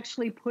you can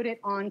actually put it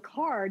on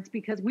cards,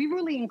 because we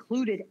really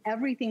included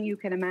everything you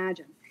can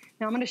imagine.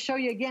 Now I'm going to show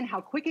you again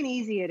how quick and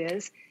easy it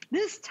is.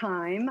 This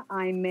time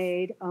I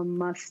made a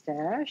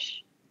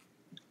mustache,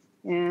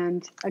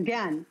 and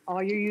again,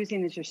 all you're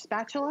using is your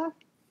spatula.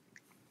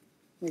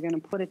 You're going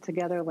to put it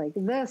together like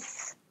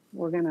this.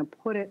 We're going to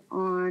put it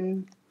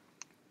on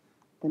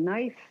the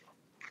knife.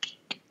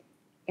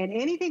 And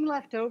anything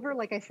left over,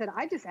 like I said,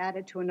 I just add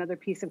it to another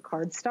piece of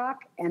cardstock,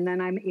 and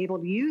then I'm able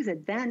to use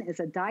it then as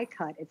a die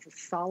cut. It's a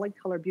solid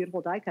color,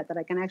 beautiful die cut that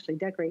I can actually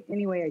decorate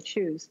any way I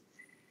choose.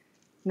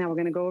 Now we're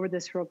going to go over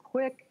this real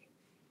quick.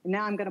 And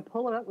now I'm going to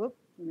pull it up. Whoop,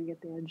 let me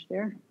get the edge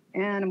there.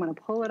 And I'm going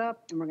to pull it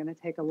up, and we're going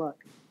to take a look.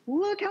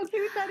 Look how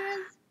cute that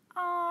is.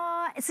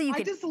 So you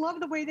I just love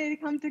the way they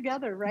come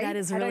together, right? That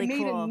is really cool.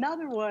 And I made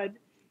another one.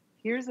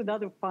 Here's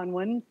another fun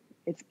one.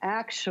 It's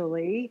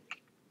actually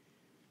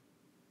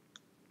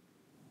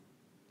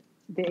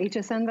the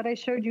HSN that I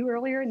showed you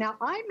earlier. Now,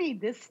 I made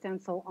this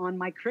stencil on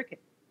my Cricut.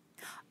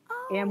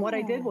 And what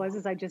I did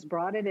was I just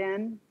brought it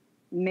in,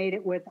 made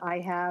it with, I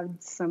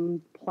had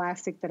some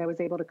plastic that I was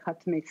able to cut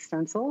to make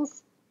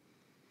stencils.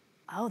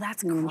 Oh,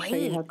 that's great. Show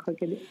you how quick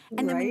it is,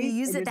 and then when you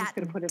use that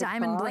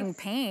diamond bling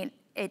paint,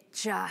 it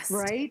just...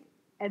 Right?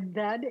 And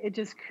then it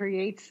just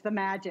creates the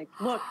magic.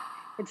 Look.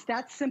 It's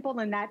that simple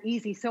and that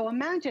easy. So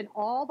imagine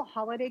all the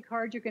holiday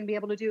cards you're going to be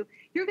able to do.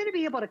 You're going to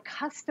be able to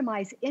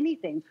customize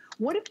anything.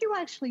 What if you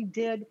actually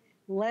did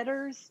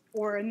letters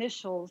or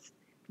initials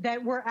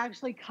that were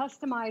actually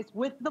customized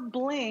with the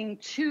bling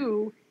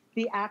to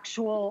the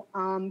actual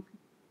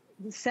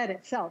set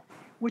itself,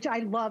 which I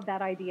love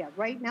that idea.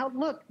 Right now,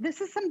 look,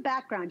 this is some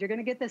background. You're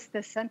going to get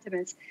the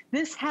sentiments.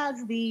 This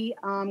has the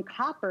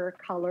copper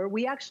color.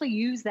 We actually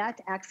use that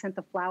to accent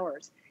the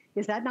flowers.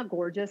 Is that not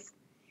gorgeous?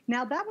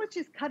 Now that was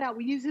just cut out.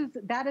 We use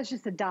that as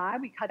just a die.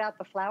 We cut out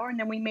the flower, and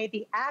then we made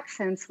the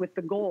accents with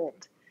the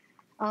gold.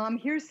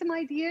 Here's some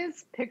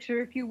ideas.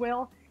 Picture, if you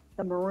will,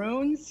 the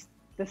maroons,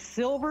 the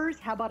silvers.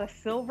 How about a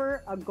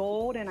silver, a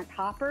gold, and a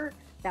copper?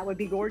 That would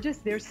be gorgeous.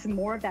 There's some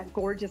more of that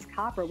gorgeous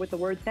copper with the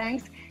word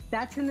thanks.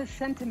 That's in the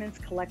sentiments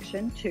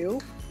collection too.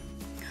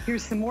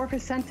 Here's some more for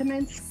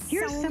sentiments.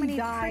 Here's some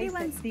dyes,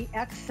 the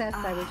excess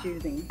I was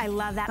using. I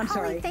love that. I'm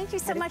sorry. Holly, thank you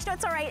so much. No,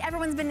 it's all right.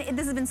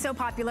 This has been so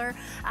popular,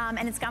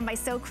 and it's gone by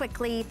so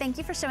quickly. Thank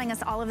you for showing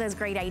us all of those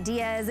great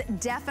ideas.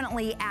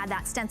 Definitely add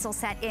that stencil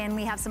set in.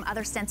 We have some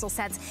other stencil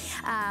sets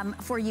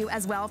for you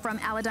as well from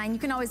Aladdin. You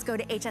can always go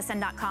to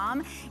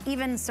hsn.com,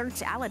 even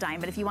search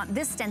Aladdin, but if you want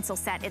this stencil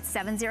set, it's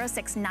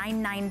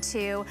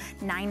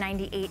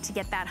 706-992-998 to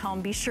get that home.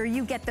 Be sure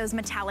you get those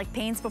metallic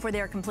paints before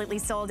they're completely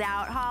sold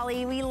out.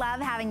 Holly, we love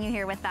having you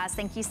here with us.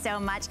 Thank you so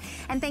much.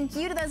 And thank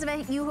you to those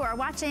of you who are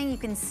watching. You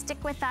can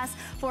stick with us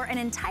for an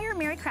entire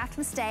Merry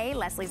Craftmas Day.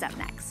 Leslie's up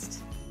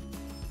next.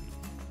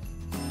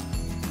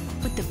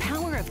 With the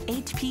power of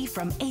HP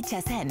from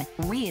HSN,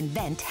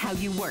 reinvent how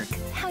you work,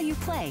 how you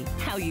play,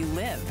 how you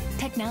live.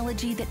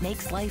 Technology that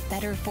makes life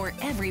better for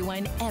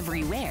everyone,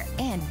 everywhere,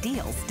 and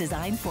deals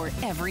designed for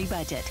every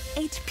budget.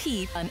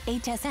 HP on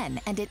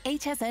HSN and at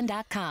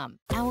hsn.com.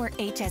 Our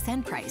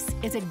HSN price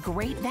is a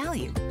great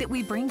value that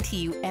we bring to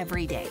you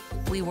every day.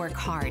 We work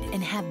hard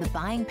and have the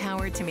buying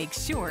power to make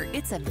sure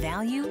it's a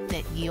value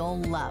that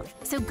you'll love.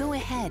 So go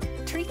ahead,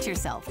 treat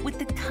yourself with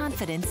the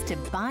confidence to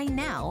buy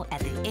now at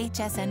the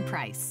HSN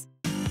price.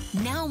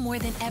 Now more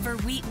than ever,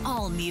 we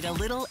all need a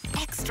little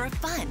extra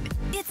fun.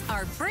 It's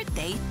our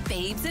birthday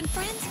Babes and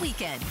Friends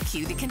weekend.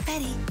 Cue the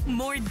confetti,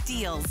 more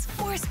deals,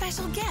 more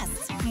special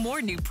guests,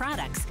 more new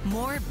products,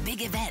 more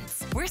big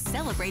events. We're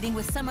celebrating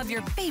with some of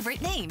your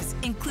favorite names,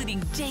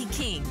 including Jay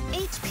King,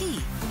 HP,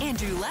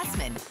 Andrew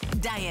Lessman,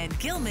 Diane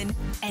Gilman,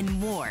 and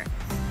more.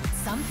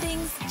 Some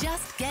things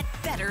just get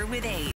better with age.